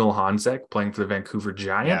that's Samuel Honzek, playing for the Vancouver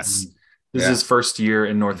Giants. Yes. This is his first year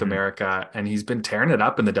in North America, and he's been tearing it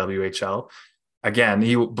up in the WHL. Again,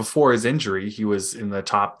 before his injury, he was in the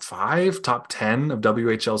top 5, top 10 of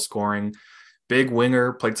WHL scoring. Big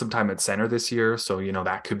winger, played some time at center this year. So,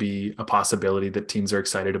 that could be a possibility that teams are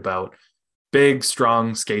excited about. Big,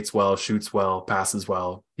 strong, skates well, shoots well, passes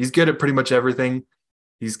well. He's good at pretty much everything.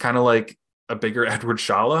 He's kind of like a bigger Edward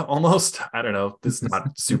Shala almost. I don't know. This is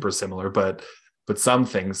not super similar, but some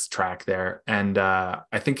things track there. And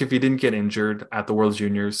I think if he didn't get injured at the World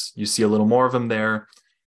Juniors, you see a little more of him there.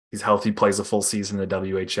 He's healthy, plays a full season in the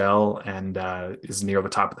WHL, and is near the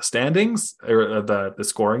top of the standings, or the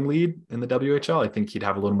scoring lead in the WHL. I think he'd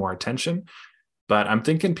have a little more attention, but I'm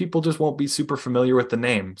thinking people just won't be super familiar with the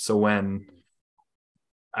name. So when,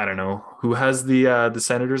 I don't know, who has the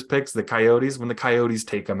Senators picks, the Coyotes, when the Coyotes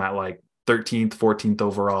take them at like 13th, 14th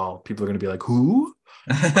overall, people are going to be like, who?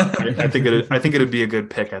 I think it'd be a good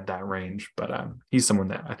pick at that range, but he's someone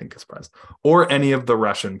that I think is surprised. Or any of the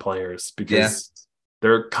Russian players, because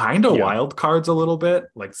they're kind of wild cards a little bit,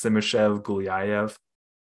 like Simashev, Gulyayev.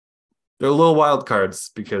 They're little wild cards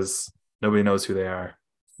because nobody knows who they are.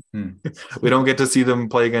 We don't get to see them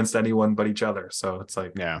play against anyone but each other. So it's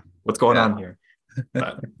like, what's going on here?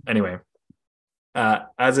 But anyway,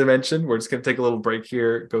 as I mentioned, we're just going to take a little break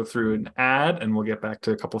here, go through an ad, and we'll get back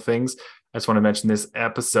to a couple things. I just want to mention this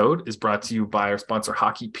episode is brought to you by our sponsor,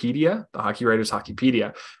 Hockeypedia, the Hockey Writers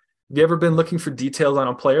Hockeypedia. Have you ever been looking for details on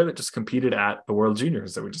a player that just competed at the World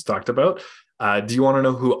Juniors that we just talked about? Do you want to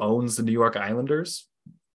know who owns the New York Islanders?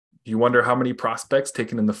 Do you wonder how many prospects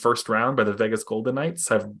taken in the first round by the Vegas Golden Knights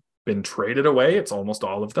have been traded away? It's almost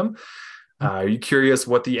all of them. Are you curious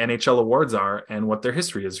what the NHL awards are and what their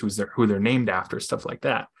history is, who they're named after, stuff like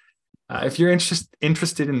that? If you're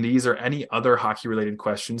interested in these or any other hockey-related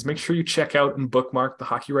questions, make sure you check out and bookmark the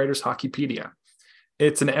Hockey Writers Hockeypedia.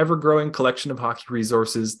 It's an ever-growing collection of hockey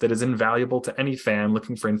resources that is invaluable to any fan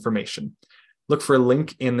looking for information. Look for a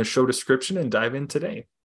link in the show description and dive in today.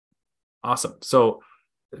 Awesome. So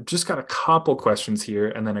just got a couple questions here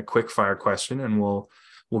and then a quick fire question, and we'll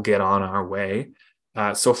get on our way.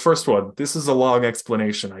 So first one, this is a long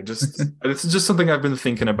explanation. This is just something I've been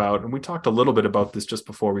thinking about, and we talked a little bit about this just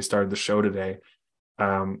before we started the show today.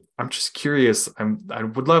 I'm just curious. I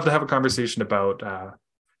would love to have a conversation about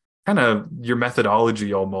kind of your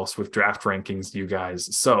methodology almost with draft rankings, you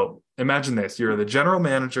guys. So imagine this: you're the general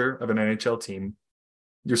manager of an NHL team.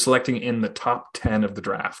 You're selecting in the top 10 of the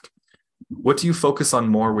draft. What do you focus on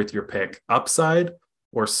more with your pick, upside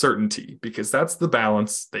or certainty? Because that's the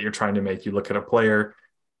balance that you're trying to make. You look at a player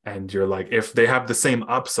and you're like, if they have the same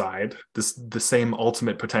upside, the same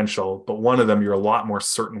ultimate potential, but one of them you're a lot more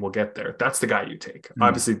certain will get there, that's the guy you take.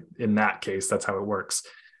 Obviously, in that case, that's how it works.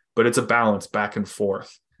 But it's a balance back and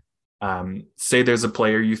forth. Say there's a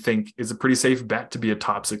player you think is a pretty safe bet to be a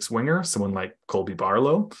top 6 winger, someone like Colby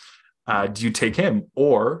Barlow. Do you take him?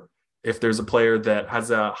 Or if there's a player that has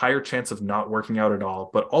a higher chance of not working out at all,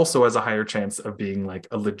 but also has a higher chance of being like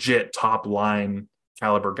a legit top line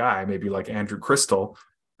caliber guy, maybe like Andrew Crystal,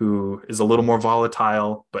 who is a little more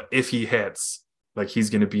volatile, but if he hits, like he's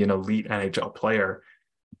going to be an elite NHL player.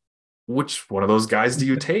 Which one of those guys do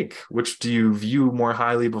you take? Which do you view more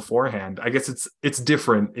highly beforehand? I guess it's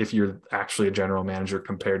different if you're actually a general manager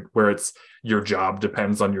compared where it's your job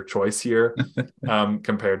depends on your choice here,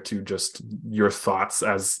 compared to just your thoughts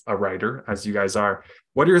as a writer, as you guys are.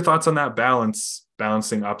 What are your thoughts on that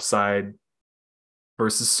balancing upside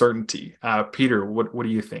versus certainty? Peter, what do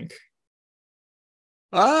you think?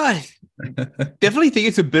 Definitely think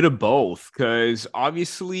it's a bit of both, because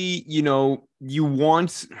obviously, you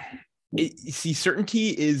want certainty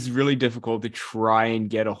is really difficult to try and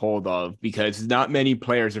get a hold of, because not many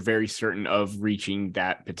players are very certain of reaching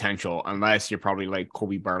that potential, unless you're probably like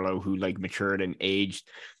Colby Barlow, who like matured and aged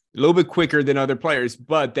a little bit quicker than other players.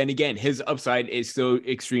 But then again, his upside is so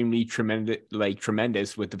extremely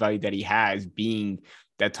tremendous with the value that he has, being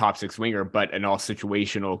that top 6 winger, but an all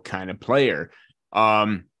situational kind of player.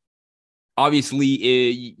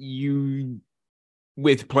 Obviously,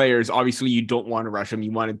 with players, obviously you don't want to rush them.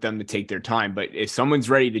 You wanted them to take their time. But if someone's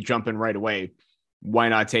ready to jump in right away, why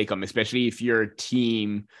not take them? Especially if you're a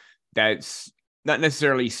team that's not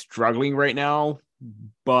necessarily struggling right now,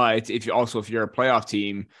 but if you're a playoff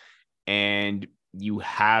team and you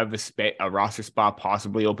have a roster spot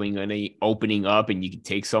possibly opening up and you can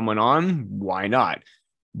take someone on, why not?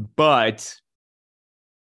 But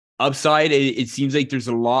upside, it seems like there's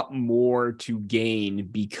a lot more to gain,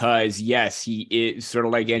 because yes, he is sort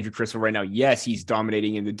of like Andrew Crystal right now. Yes, he's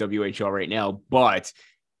dominating in the WHL right now, but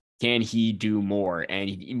can he do more?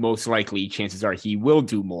 And most likely, chances are he will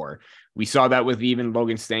do more. We saw that with even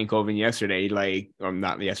Logan Stankoven yesterday,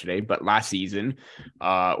 not yesterday, but last season,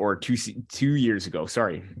 or 2 years ago.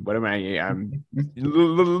 Sorry, what am I? I'm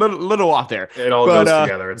little off there. It all goes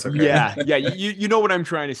together. It's okay. Yeah. You know what I'm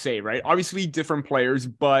trying to say, right? Obviously, different players,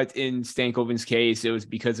 but in Stankoven's case, it was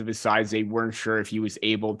because of his size. They weren't sure if he was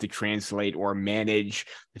able to translate or manage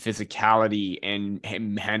the physicality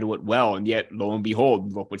and handle it well. And yet, lo and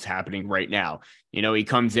behold, look what's happening right now. He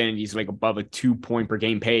comes in and he's like above a 2-point per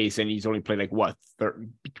game pace, and he's only played like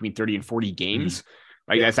between 30 and 40 games.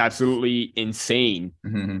 That's absolutely insane.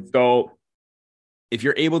 So if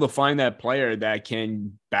you're able to find that player that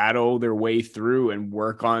can battle their way through and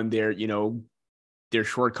work on their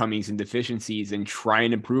shortcomings and deficiencies and try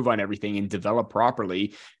and improve on everything and develop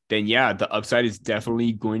properly, then yeah, the upside is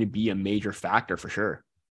definitely going to be a major factor for sure.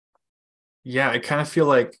 Yeah, I kind of feel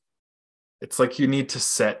like it's like you need to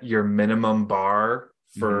set your minimum bar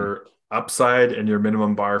for upside and your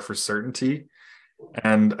minimum bar for certainty.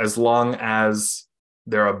 And as long as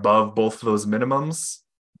they're above both of those minimums,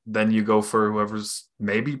 then you go for whoever's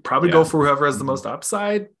go for whoever has the most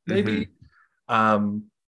upside, maybe.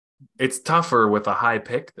 It's tougher with a high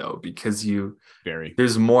pick though, because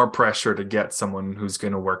there's more pressure to get someone who's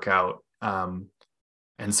going to work out. And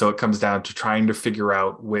so it comes down to trying to figure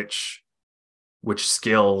out which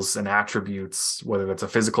skills and attributes, whether that's a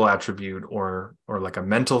physical attribute or like a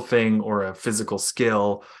mental thing or a physical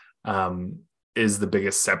skill, is the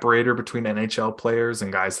biggest separator between NHL players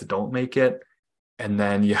and guys that don't make it. And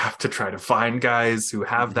then you have to try to find guys who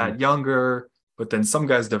have that younger But then some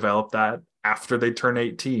guys develop that after they turn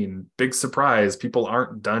 18. Big surprise. People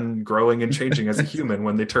aren't done growing and changing as a human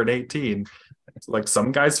when they turn 18. It's like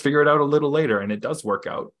some guys figure it out a little later and it does work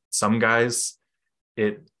out. Some guys,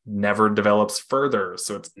 it never develops further.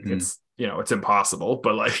 So it's it's impossible,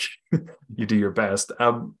 but like you do your best.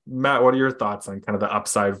 Matt, what are your thoughts on kind of the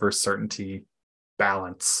upside versus certainty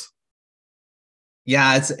balance?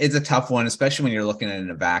 Yeah, it's a tough one, especially when you're looking at it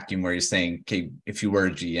in a vacuum where you're saying, okay, if you were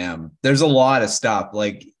a GM, there's a lot of stuff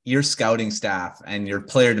like your scouting staff and your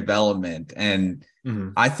player development. And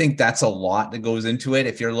I think that's a lot that goes into it.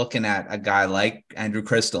 If you're looking at a guy like Andrew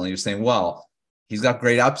Crystal and you're saying, well, he's got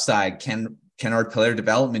great upside. Can our player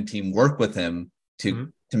development team work with him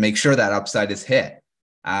to make sure that upside is hit?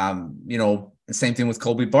 The same thing with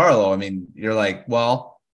Colby Barlow. I mean, you're like, well,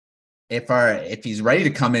 if he's ready to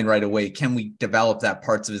come in right away, can we develop that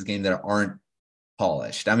parts of his game that aren't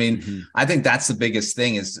polished? I mean, I think that's the biggest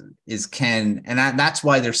thing is that's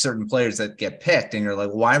why there's certain players that get picked and you're like,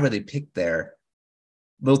 why were they picked there?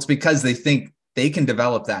 Well, it's because they think they can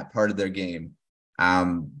develop that part of their game.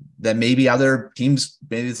 That maybe other teams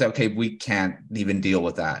maybe say, okay, we can't even deal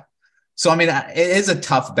with that. So, I mean, it is a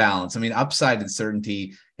tough balance. I mean, upside and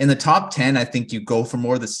certainty in the top 10, I think you go for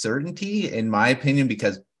more the certainty in my opinion,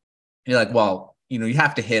 because you're like, well, you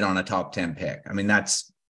have to hit on a top 10 pick. I mean,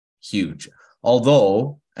 that's huge.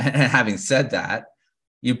 Although, having said that,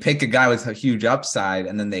 you pick a guy with a huge upside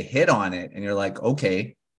and then they hit on it and you're like,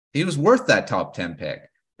 okay, he was worth that top 10 pick.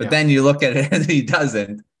 But then you look at it and he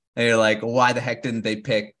doesn't. And you're like, why the heck didn't they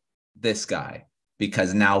pick this guy?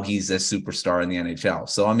 Because now he's a superstar in the NHL.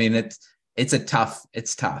 So, I mean, it's tough.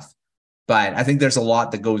 But I think there's a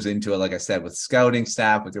lot that goes into it, like I said, with scouting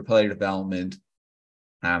staff, with your player development.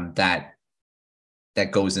 That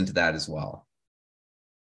goes into that as well.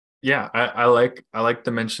 Yeah, I like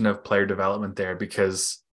the mention of player development there,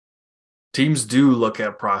 because teams do look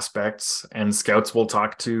at prospects and scouts will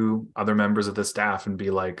talk to other members of the staff and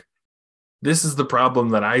be like, this is the problem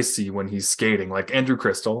that I see when he's skating. Like Andrew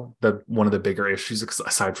Crystal, one of the bigger issues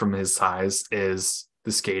aside from his size is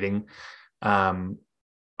the skating. I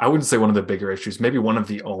wouldn't say one of the bigger issues, maybe one of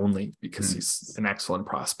the only, because he's an excellent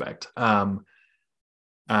prospect. And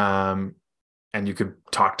you could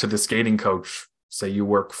talk to the skating coach. Say you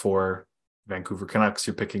work for Vancouver Canucks,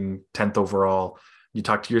 you're picking 10th overall. You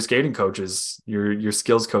talk to your skating coaches, your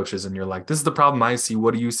skills coaches, and you're like, this is the problem I see.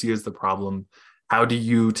 What do you see as the problem? How do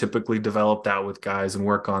you typically develop that with guys and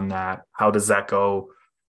work on that? How does that go?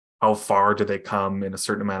 How far do they come in a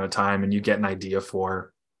certain amount of time? And you get an idea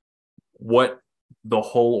for what the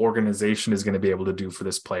whole organization is going to be able to do for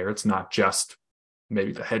this player. It's not just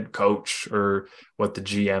maybe the head coach or what the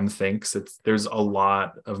GM thinks. There's a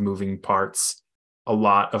lot of moving parts, a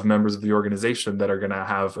lot of members of the organization that are going to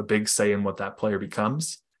have a big say in what that player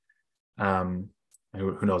becomes.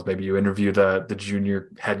 Who knows, maybe you interview the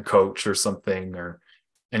junior head coach or something or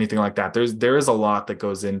anything like that. There is a lot that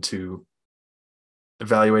goes into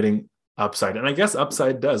evaluating upside. And I guess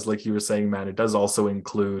upside does, like you were saying, Matt, it does also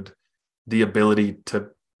include the ability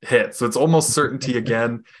to hit. So it's almost certainty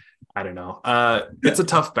again. I don't know. It's a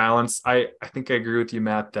tough balance. I think I agree with you,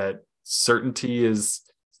 Matt, that certainty is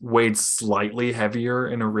weighed slightly heavier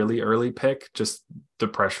in a really early pick, just the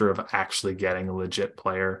pressure of actually getting a legit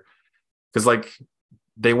player. Because like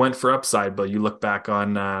they went for upside, but you look back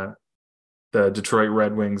on the Detroit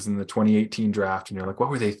Red Wings in the 2018 draft and you're like, what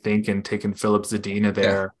were they thinking taking Philip Zadina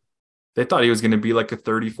there? Yeah. They thought he was going to be like a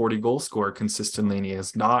 30-40 goal scorer consistently, and he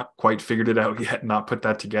has not quite figured it out yet, not put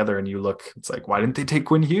that together. And you look, it's like, why didn't they take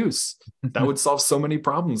Quinn Hughes? That would solve so many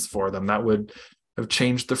problems for them. That would have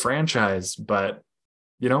changed the franchise. But,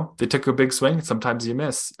 they took a big swing. Sometimes you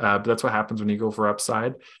miss. But that's what happens when you go for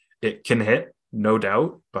upside. It can hit, no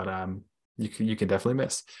doubt, but you can definitely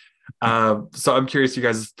miss. So I'm curious you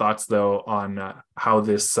guys' thoughts, though, on how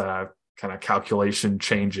this kind of calculation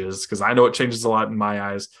changes, because I know it changes a lot in my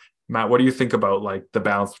eyes. Matt, what do you think about like the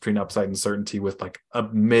balance between upside and certainty with like a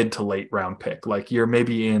mid to late round pick? Like you're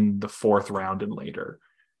maybe in the 4th round and later.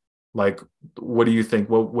 Like, what do you think?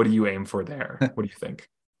 What do you aim for there? What do you think?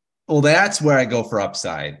 Well, that's where I go for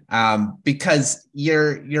upside, because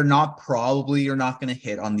you're not going to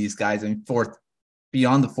hit on these guys in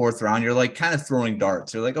beyond the 4th round. You're like kind of throwing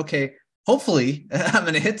darts. You're like, okay, hopefully I'm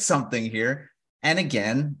going to hit something here. And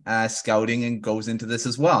again, scouting and goes into this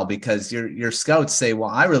as well, because your scouts say, well,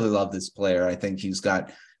 I really love this player. I think he's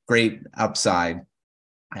got great upside.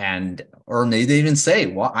 Or maybe they even say,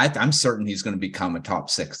 well, I'm certain he's going to become a top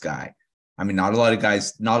 6 guy. I mean, not a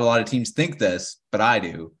lot of teams think this, but I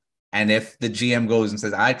do. And if the GM goes and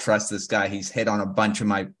says, I trust this guy, he's hit on a bunch of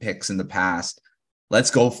my picks in the past, let's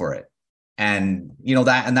go for it. And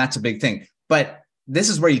that's a big thing. But this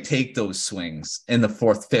is where you take those swings in the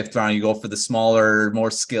 4th, 5th round. You go for the smaller,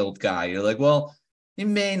 more skilled guy. You're like, well, he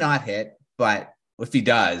may not hit, but if he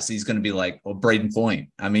does, he's going to be like, well, Braden Point.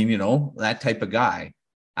 I mean, that type of guy.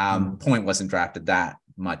 Point wasn't drafted that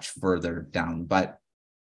much further down, but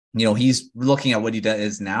he's looking at what he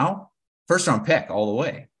is now, 1st round pick all the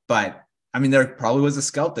way. But I mean, there probably was a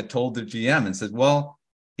scout that told the GM and said, well,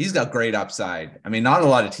 he's got great upside. I mean, not a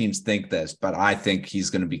lot of teams think this, but I think he's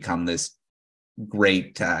going to become this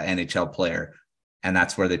great NHL player. And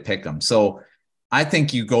that's where they pick him. So I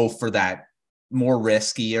think you go for that more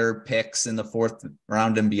riskier picks in the 4th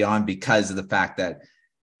round and beyond because of the fact that,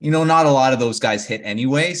 not a lot of those guys hit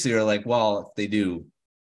anyway. So you're like, well, if they do,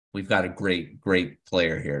 we've got a great, great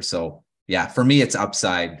player here. So yeah, for me, it's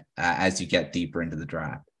upside as you get deeper into the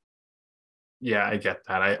draft. Yeah, I get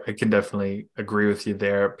that. I can definitely agree with you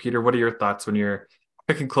there. Peter, what are your thoughts when you're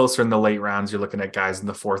picking closer in the late rounds? You're looking at guys in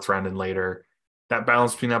the 4th round and later. That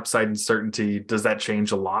balance between upside and certainty, does that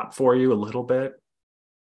change a lot for you a little bit?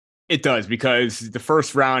 It does, because the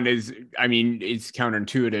 1st round is, it's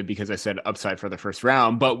counterintuitive because I said upside for the 1st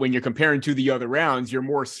round. But when you're comparing to the other rounds, you're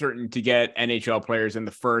more certain to get NHL players in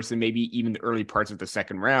the 1st and maybe even the early parts of the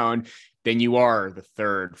 2nd round than you are the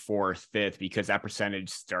 3rd, 4th, 5th, because that percentage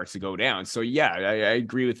starts to go down. So yeah, I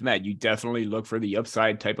agree with Matt. You definitely look for the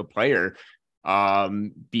upside type of player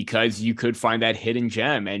because you could find that hidden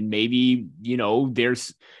gem, and maybe,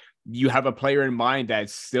 you have a player in mind that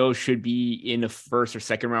still should be in a 1st or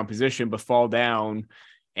 2nd round position, but fall down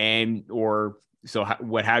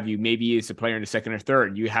what have you. Maybe it's a player in the 2nd or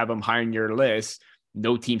 3rd. You have him high on your list.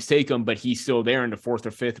 No teams take him, but he's still there in the 4th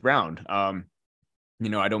or 5th round. I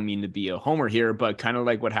don't mean to be a homer here, but kind of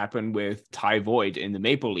like what happened with Ty Voigt in the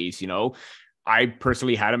Maple Leafs. I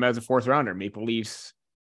personally had him as a 4th rounder. Maple Leafs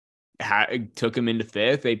took him into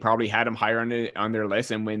 5th. They probably had him higher on their list.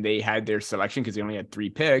 And when they had their selection, because they only had 3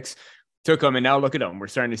 picks, took him. And now look at them. We're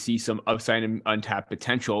starting to see some upside and untapped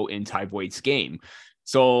potential in Ty Voigt's game.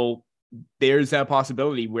 So there's that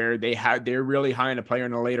possibility where they're really high on a player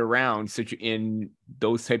in a later round in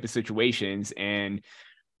those type of situations. And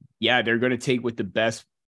yeah, they're going to take with the best,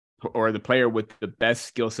 or the player with the best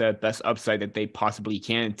skill set, best upside that they possibly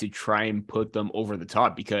can to try and put them over the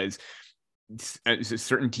top, because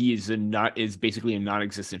certainty is basically a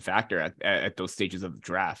non-existent factor at those stages of the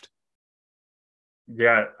draft.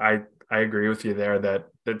 Yeah, I agree with you there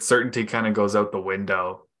that certainty kind of goes out the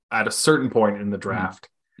window at a certain point in the draft,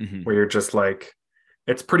 where you're just like,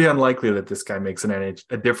 it's pretty unlikely that this guy makes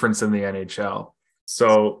a difference in the NHL.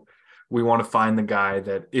 So we want to find the guy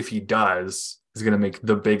that, if he does, is going to make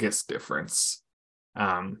the biggest difference.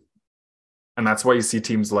 And that's why you see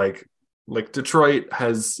teams like Detroit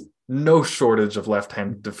has no shortage of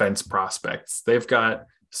left-handed defense prospects. They've got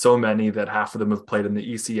so many that half of them have played in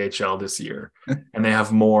the ECHL this year, and they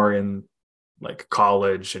have more in like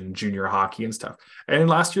college and junior hockey and stuff. And in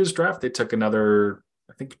last year's draft, they took another,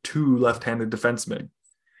 I think, 2 left-handed defensemen,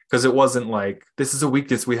 because it wasn't like, this is a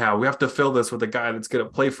weakness we have to fill this with a guy that's going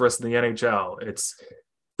to play for us in the NHL.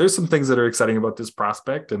 There's some things that are exciting about this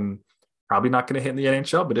prospect, and probably not going to hit in the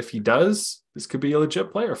NHL, but if he does, this could be a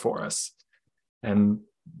legit player for us. And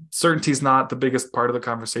certainty is not the biggest part of the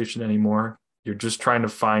conversation anymore. You're just trying to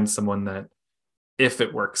find someone that, if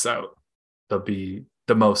it works out, they'll be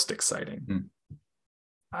the most exciting.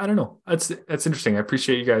 I don't know. That's interesting. I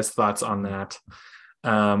appreciate you guys' thoughts on that.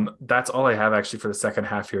 That's all I have actually for the second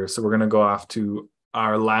half here. So we're going to go off to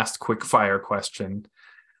our last quick fire question.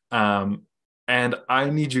 And I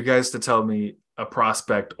need you guys to tell me a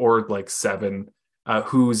prospect, or like 7,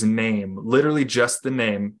 whose name, literally just the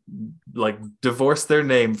name, like divorce their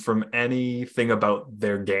name from anything about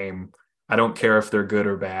their game. I don't care if they're good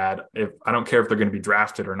or bad. I don't care if they're going to be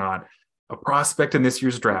drafted or not. A prospect in this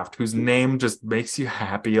year's draft whose name just makes you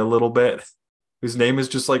happy a little bit, whose name is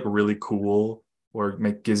just like really cool, or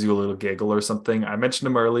gives you a little giggle or something. I mentioned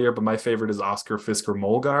him earlier, but my favorite is Oscar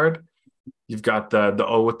Fisker-Molgaard. You've got the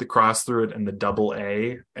O with the cross through it and the double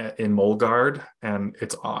A in Molgaard, and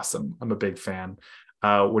it's awesome. I'm a big fan.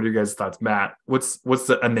 What are your guys' thoughts? Matt, what's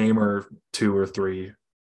a name or 2 or 3?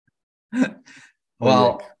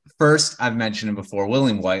 Well, first, I've mentioned him before,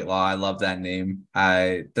 William Whitelaw. I love that name.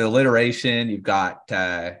 The alliteration, you've got,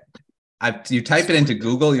 you type it into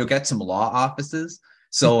Google, you'll get some law offices.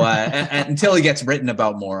 So until he gets written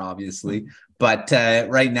about more, obviously. But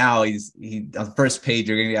right now, he's on the first page,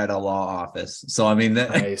 you're going to get a law office. So, I mean,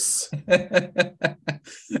 nice.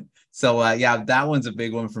 So, yeah, that one's a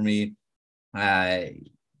big one for me.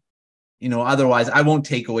 Otherwise, I won't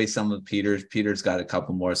take away some of Peter's. Peter's got a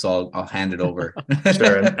couple more, so I'll hand it over.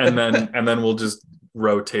 Sure, and then we'll just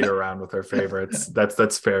rotate around with our favorites.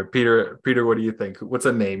 That's fair. Peter, what do you think? What's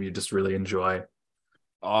a name you just really enjoy?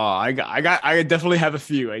 Oh, I definitely have a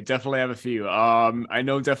few. I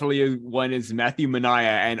know definitely one is Matthew Manaya,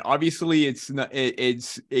 and obviously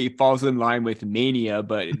it falls in line with Mania,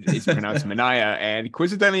 but it's pronounced Manaya. And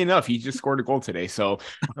coincidentally enough, he just scored a goal today. So,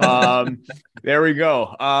 there we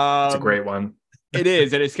go. It's a great one. It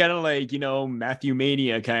is, and it's kind of like, Matthew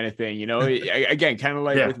Mania kind of thing, again, kind of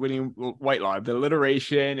like with William Whitelaw, the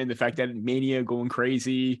alliteration and the fact that Mania going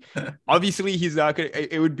crazy. Obviously, he's not gonna.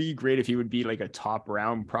 It would be great if he would be like a top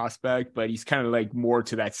round prospect, but he's kind of like more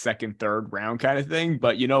to that second, third round kind of thing.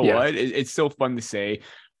 But what? It's still fun to say.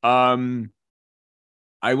 I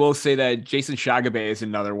will say that Jason Shagabe is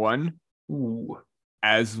another one. Ooh.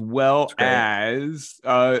 As well as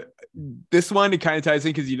this one, it kind of ties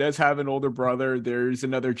in because he does have an older brother. There's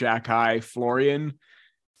another Jack High, Florian.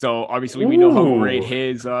 So obviously we know how great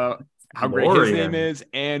his name is.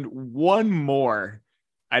 And one more,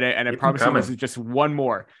 and I promise you this is just one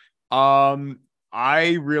more.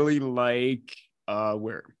 I really like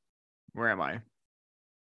where am I?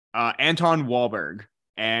 Anton Wahlberg.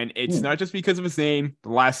 And it's not just because of his name. The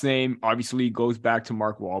last name obviously goes back to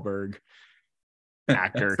Mark Wahlberg.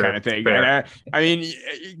 Actor kind of thing. And I mean,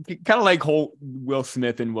 kind of like whole Will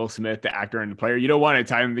Smith, the actor and the player. You don't want to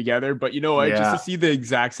tie them together, but just to see the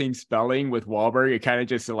exact same spelling with Wahlberg, it kind of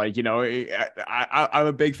just like, I'm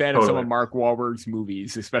a big fan of some of Mark Wahlberg's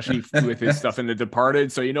movies, especially with his stuff in The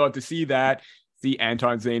Departed. So to see that, see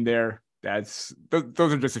Anton's name there, those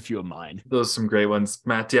are just a few of mine. Those are some great ones.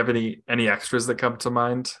 Matt, do you have any extras that come to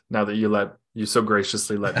mind now that you so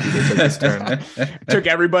graciously let Peter take his turn? Took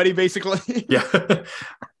everybody basically. Yeah.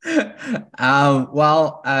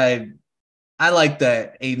 Well, I like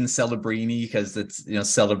the Aiden Celebrini because it's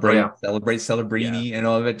celebrate Celebrini,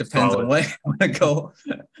 and it depends on what I want to go.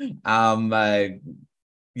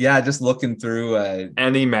 Just looking through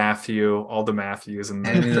any Matthew, all the Matthews in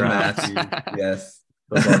the draft. Yes.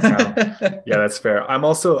 Yeah, that's fair. I'm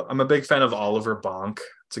a big fan of Oliver Bonk.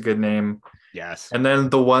 It's a good name. Yes. And then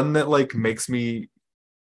the one that like makes me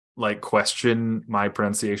like question my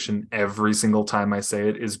pronunciation every single time I say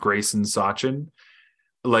it is Grayson Sachin.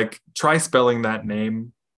 Like, try spelling that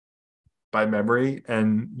name by memory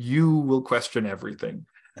and you will question everything.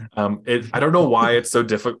 I don't know why it's so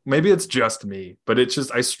difficult. Maybe it's just me, but it's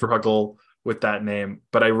just I struggle with that name,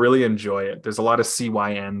 but I really enjoy it. There's a lot of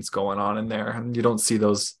CYNs going on in there, and you don't see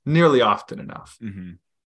those nearly often enough.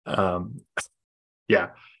 Mm-hmm.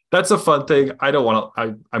 That's a fun thing.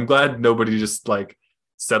 I'm glad nobody just like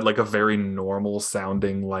said like a very normal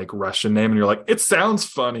sounding like Russian name, and you're like, it sounds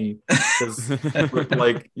funny, because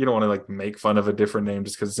like you don't want to like make fun of a different name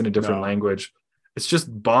just because it's in a different language. It's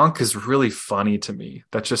just Bonk is really funny to me.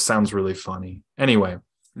 That just sounds really funny. Anyway.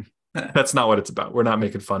 That's not what it's about. We're not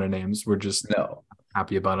making fun of names. We're just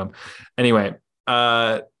happy about them. Anyway,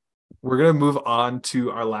 we're going to move on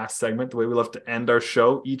to our last segment, the way we love to end our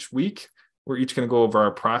show each week. We're each going to go over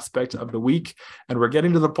our prospect of the week. And we're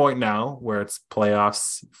getting to the point now where it's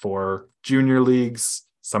playoffs for junior leagues.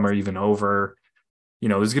 Some are even over.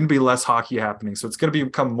 There's going to be less hockey happening. So it's going to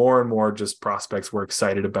become more and more just prospects we're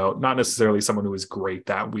excited about, not necessarily someone who is great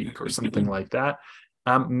that week or something like that.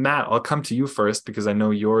 Matt, I'll come to you first because I know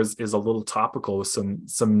yours is a little topical with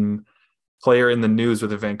some player in the news with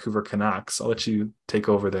the Vancouver Canucks. I'll let you take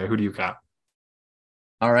over there. Who do you got?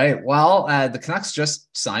 All right. Well, the Canucks just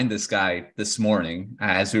signed this guy this morning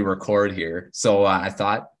as we record here. So I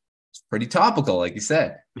thought it's pretty topical, like you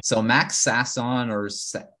said. So Max Sasson or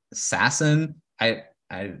Sasson, I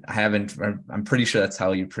haven't, I'm pretty sure that's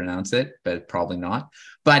how you pronounce it, but probably not.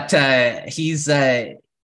 But he's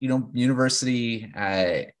university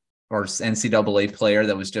or NCAA player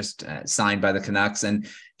that was just signed by the Canucks, and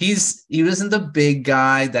he wasn't the big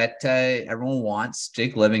guy that everyone wants.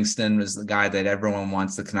 Jake Livingston was the guy that everyone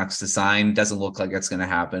wants the Canucks to sign. Doesn't look like it's going to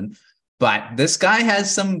happen, but this guy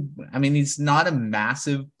has he's not a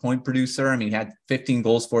massive point producer. He had 15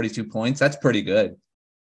 goals, 42 points. That's pretty good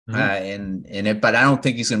in it, but I don't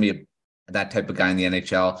think he's going to be that type of guy in the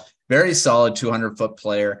NHL. Very solid 200-foot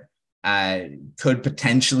player. Could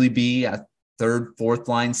potentially be a third, fourth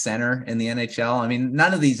line center in the NHL.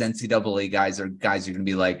 None of these NCAA guys are guys you're going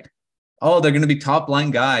to be like, oh, they're going to be top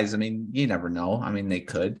line guys. You never know. They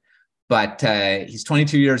could, but he's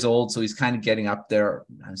 22 years old, so he's kind of getting up there.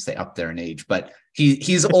 I would say up there in age, but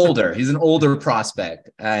he's older. He's an older prospect.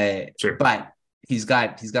 Sure. But he's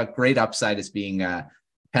got great upside as being a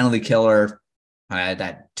penalty killer,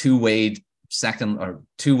 that two-way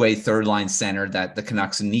third line center that the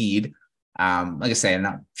Canucks need. Like I say, I'm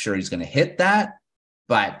not sure he's going to hit that,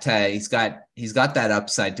 but he's got that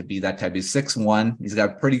upside to be that type. He's 6'1". He's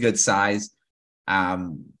got pretty good size.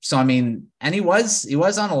 So I mean, and he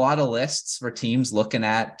was on a lot of lists for teams looking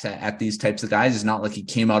at these types of guys. It's not like he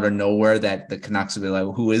came out of nowhere that the Canucks would be like,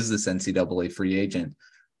 well, who is this NCAA free agent?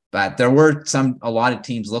 But there were a lot of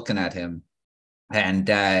teams looking at him, and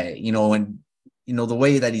the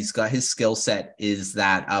way that he's got his skill set is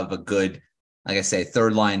that of a good, like I say,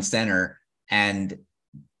 third line center, and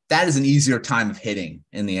that is an easier time of hitting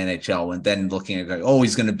in the NHL and then looking at like, oh,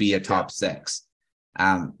 he's going to be a top six.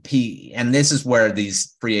 And this is where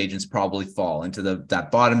these free agents probably fall into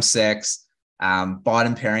that bottom six,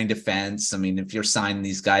 bottom pairing defense. I mean, if you're signing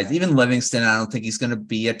these guys, even Livingston, I don't think he's going to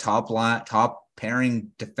be a top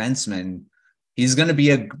pairing defenseman. He's going to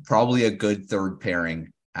be probably a good third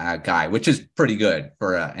pairing guy, which is pretty good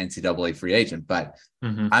for an NCAA free agent. But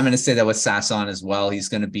I'm going to say that with Sasson as well, he's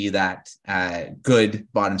going to be that good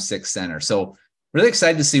bottom six center. So really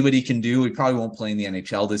excited to see what he can do. He probably won't play in the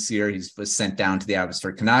NHL this year. He was sent down to the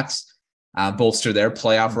Abbotsford Canucks, bolster their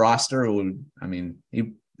playoff roster.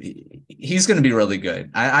 He's going to be really good.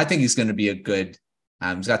 I think he's going to be a good.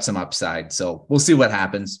 He's got some upside. So we'll see what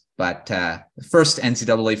happens. But the first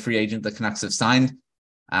NCAA free agent the Canucks have signed,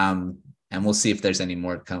 and we'll see if there's any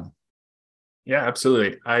more to come. Yeah,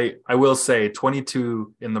 absolutely. I will say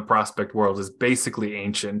 22 in the prospect world is basically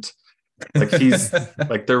ancient. Like he's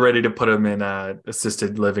like they're ready to put him in a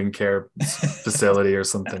assisted living care facility or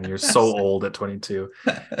something. You're so old at 22.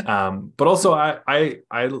 But also I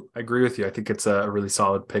agree with you. I think it's a really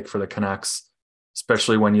solid pick for the Canucks,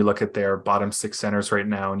 especially when you look at their bottom six centers right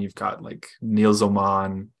now, and you've got like Neil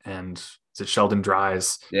Zoman and is it Sheldon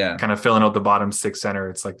Dries, kind of filling out the bottom six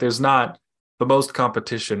center. It's like there's not the most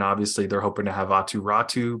competition. Obviously, they're hoping to have Atu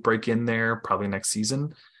Ratu break in there probably next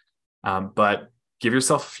season. But give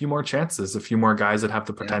yourself a few more chances, a few more guys that have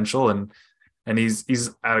the potential, and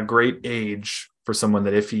he's at a great age for someone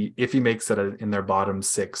that if he makes it in their bottom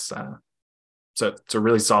six, so it's a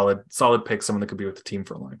really solid pick, someone that could be with the team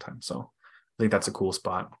for a long time. So I think that's a cool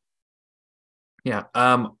spot. Yeah.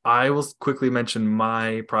 I will quickly mention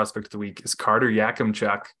my prospect of the week is Carter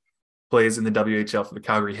Yakimchuk, plays in the WHL for the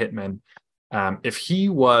Calgary Hitmen. If he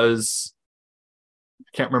was,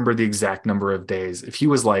 I can't remember the exact number of days. If he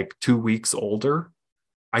was like 2 weeks older,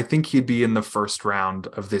 I think he'd be in the first round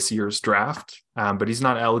of this year's draft. But he's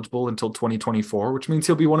not eligible until 2024, which means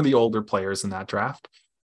he'll be one of the older players in that draft.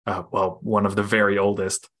 One of the very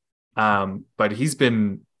oldest. But he's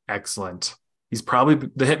been excellent. He's probably,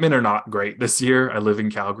 the Hitmen are not great this year. I live in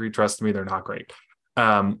Calgary. Trust me, they're not great.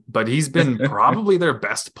 But he's been probably their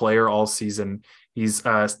best player all season. He's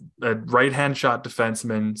a right-hand shot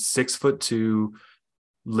defenseman, 6'2",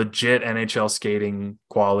 legit NHL skating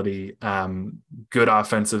quality, good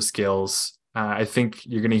offensive skills. I think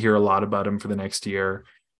you're going to hear a lot about him for the next year.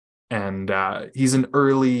 And he's an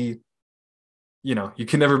early, you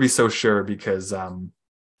can never be so sure because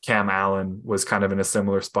Cam Allen was kind of in a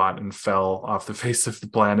similar spot and fell off the face of the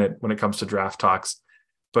planet when it comes to draft talks.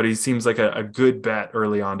 But he seems like a good bet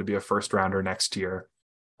early on to be a first rounder next year.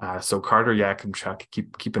 So Carter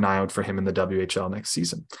Yakimchuk, keep an eye out for him in the WHL next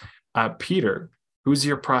season. Peter, who's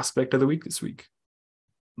your prospect of the week this week?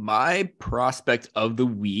 My prospect of the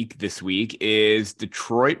week this week is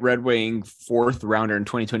Detroit Red Wing fourth rounder in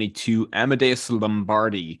 2022, Amadeus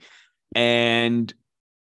Lombardi. And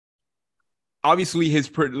obviously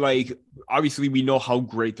we know how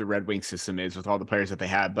great the Red Wing system is with all the players that they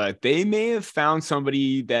have, but they may have found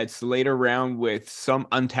somebody that's later round with some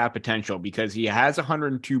untapped potential because he has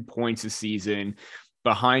 102 points this season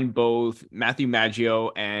behind both Matthew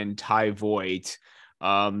Maggio and Ty Voigt.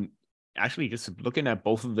 Actually, just looking at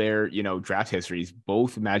both of their, draft histories,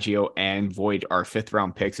 both Maggio and Voigt are fifth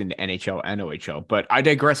round picks in the NHL and OHL. But I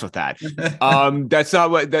digress with that. That's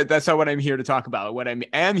not what I'm here to talk about. What I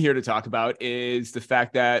am here to talk about is the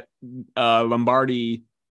fact that Lombardi,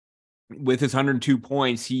 with his 102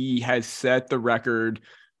 points, he has set the record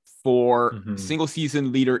for single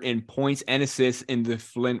season leader in points and assists in the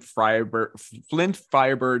Flint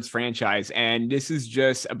Firebirds franchise. And this is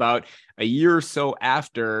just about a year or so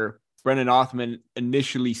after Brennan Othman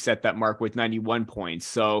initially set that mark with 91 points.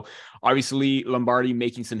 So obviously Lombardi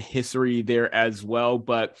making some history there as well.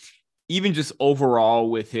 But even just overall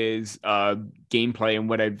with his gameplay and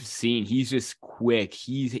what I've seen, he's just quick.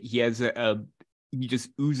 He just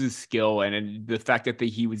oozes skill. And the fact that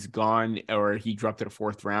he was gone or he dropped to the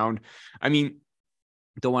fourth round, I mean,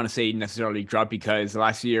 don't want to say necessarily drop because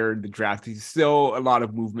last year the draft is still a lot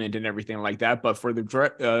of movement and everything like that. But for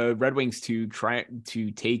the Red Wings to try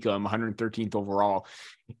to take him 113th overall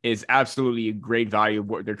is absolutely a great value of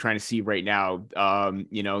what they're trying to see right now.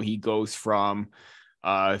 He goes from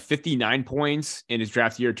 59 points in his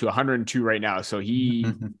draft year to 102 right now. So he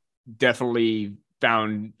definitely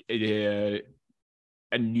found a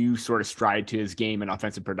new sort of stride to his game and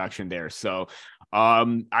offensive production there. So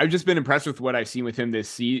I've just been impressed with what I've seen with him this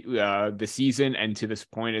season and to this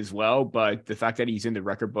point as well. But the fact that he's in the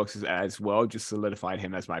record books as well just solidified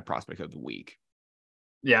him as my prospect of the week.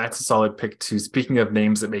 Yeah, it's a solid pick too. Speaking of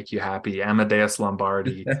names that make you happy, Amadeus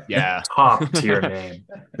Lombardi, yeah, top tier name.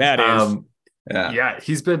 That is, yeah,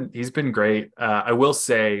 he's been great. I will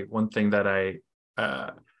say one thing that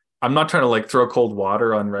I'm not trying to like throw cold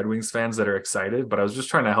water on Red Wings fans that are excited, but I was just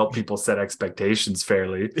trying to help people set expectations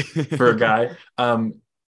fairly for a guy.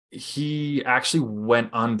 He actually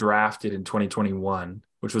went undrafted in 2021,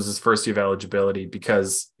 which was his first year of eligibility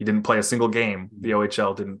because he didn't play a single game. The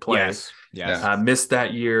OHL didn't play. Yes. Missed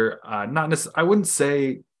that year. Not necessarily, I wouldn't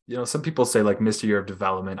say, some people say like missed a year of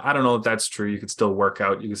development. I don't know if that's true. You could still work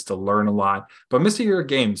out. You could still learn a lot, but missed a year of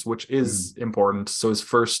games, which is important. So his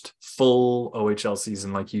first full OHL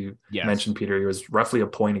season, like you mentioned, Peter, he was roughly a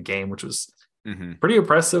point a game, which was pretty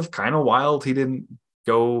impressive, kind of wild. He didn't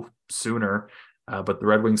go sooner, but the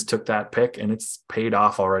Red Wings took that pick and it's paid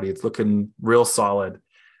off already. It's looking real solid.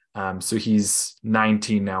 So he's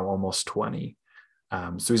 19 now, almost 20.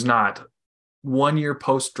 So he's not 1 year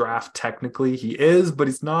post draft. Technically he is, but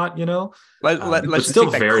he's not, let's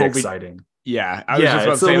still very exciting. Yeah. I was just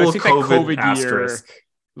about to say, let's take that COVID asterisk. year.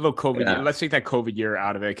 Little COVID year. Let's take that COVID year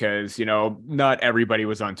out of it because, not everybody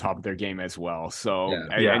was on top of their game as well. So,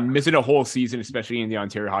 and missing a whole season, especially in the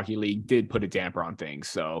Ontario Hockey League, did put a damper on things.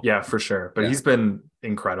 So, yeah, for sure. But he's been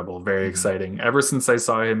incredible, very exciting. Ever since I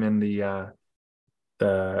saw him in the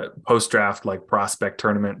post-draft like prospect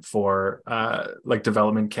tournament for like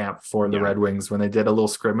development camp for the Red Wings, when they did a little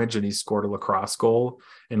scrimmage and he scored a lacrosse goal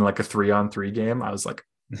in like a 3-on-3 game, I was like,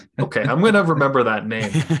 okay, I'm going to remember that name.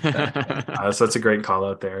 So that's a great call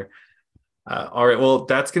out there. All right, well,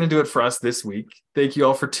 that's going to do it for us this week. Thank you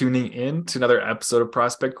all for tuning in to another episode of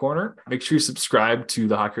Prospect Corner. Make sure you subscribe to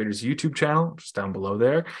the Hockey Raiders YouTube channel, just down below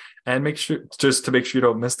there, and make sure you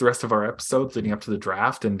don't miss the rest of our episodes leading up to the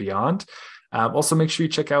draft and beyond. Also, make sure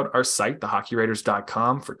you check out our site,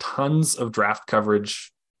 thehockeyraiders.com, for tons of draft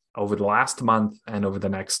coverage over the last month and over the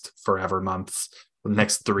next forever months, the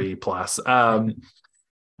next 3+.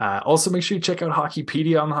 Also, make sure you check out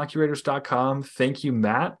Hockeypedia on thehockeyraiders.com. Thank you,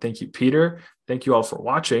 Matt. Thank you, Peter. Thank you all for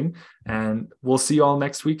watching. And we'll see you all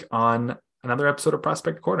next week on another episode of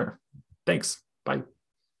Prospect Corner. Thanks. Bye.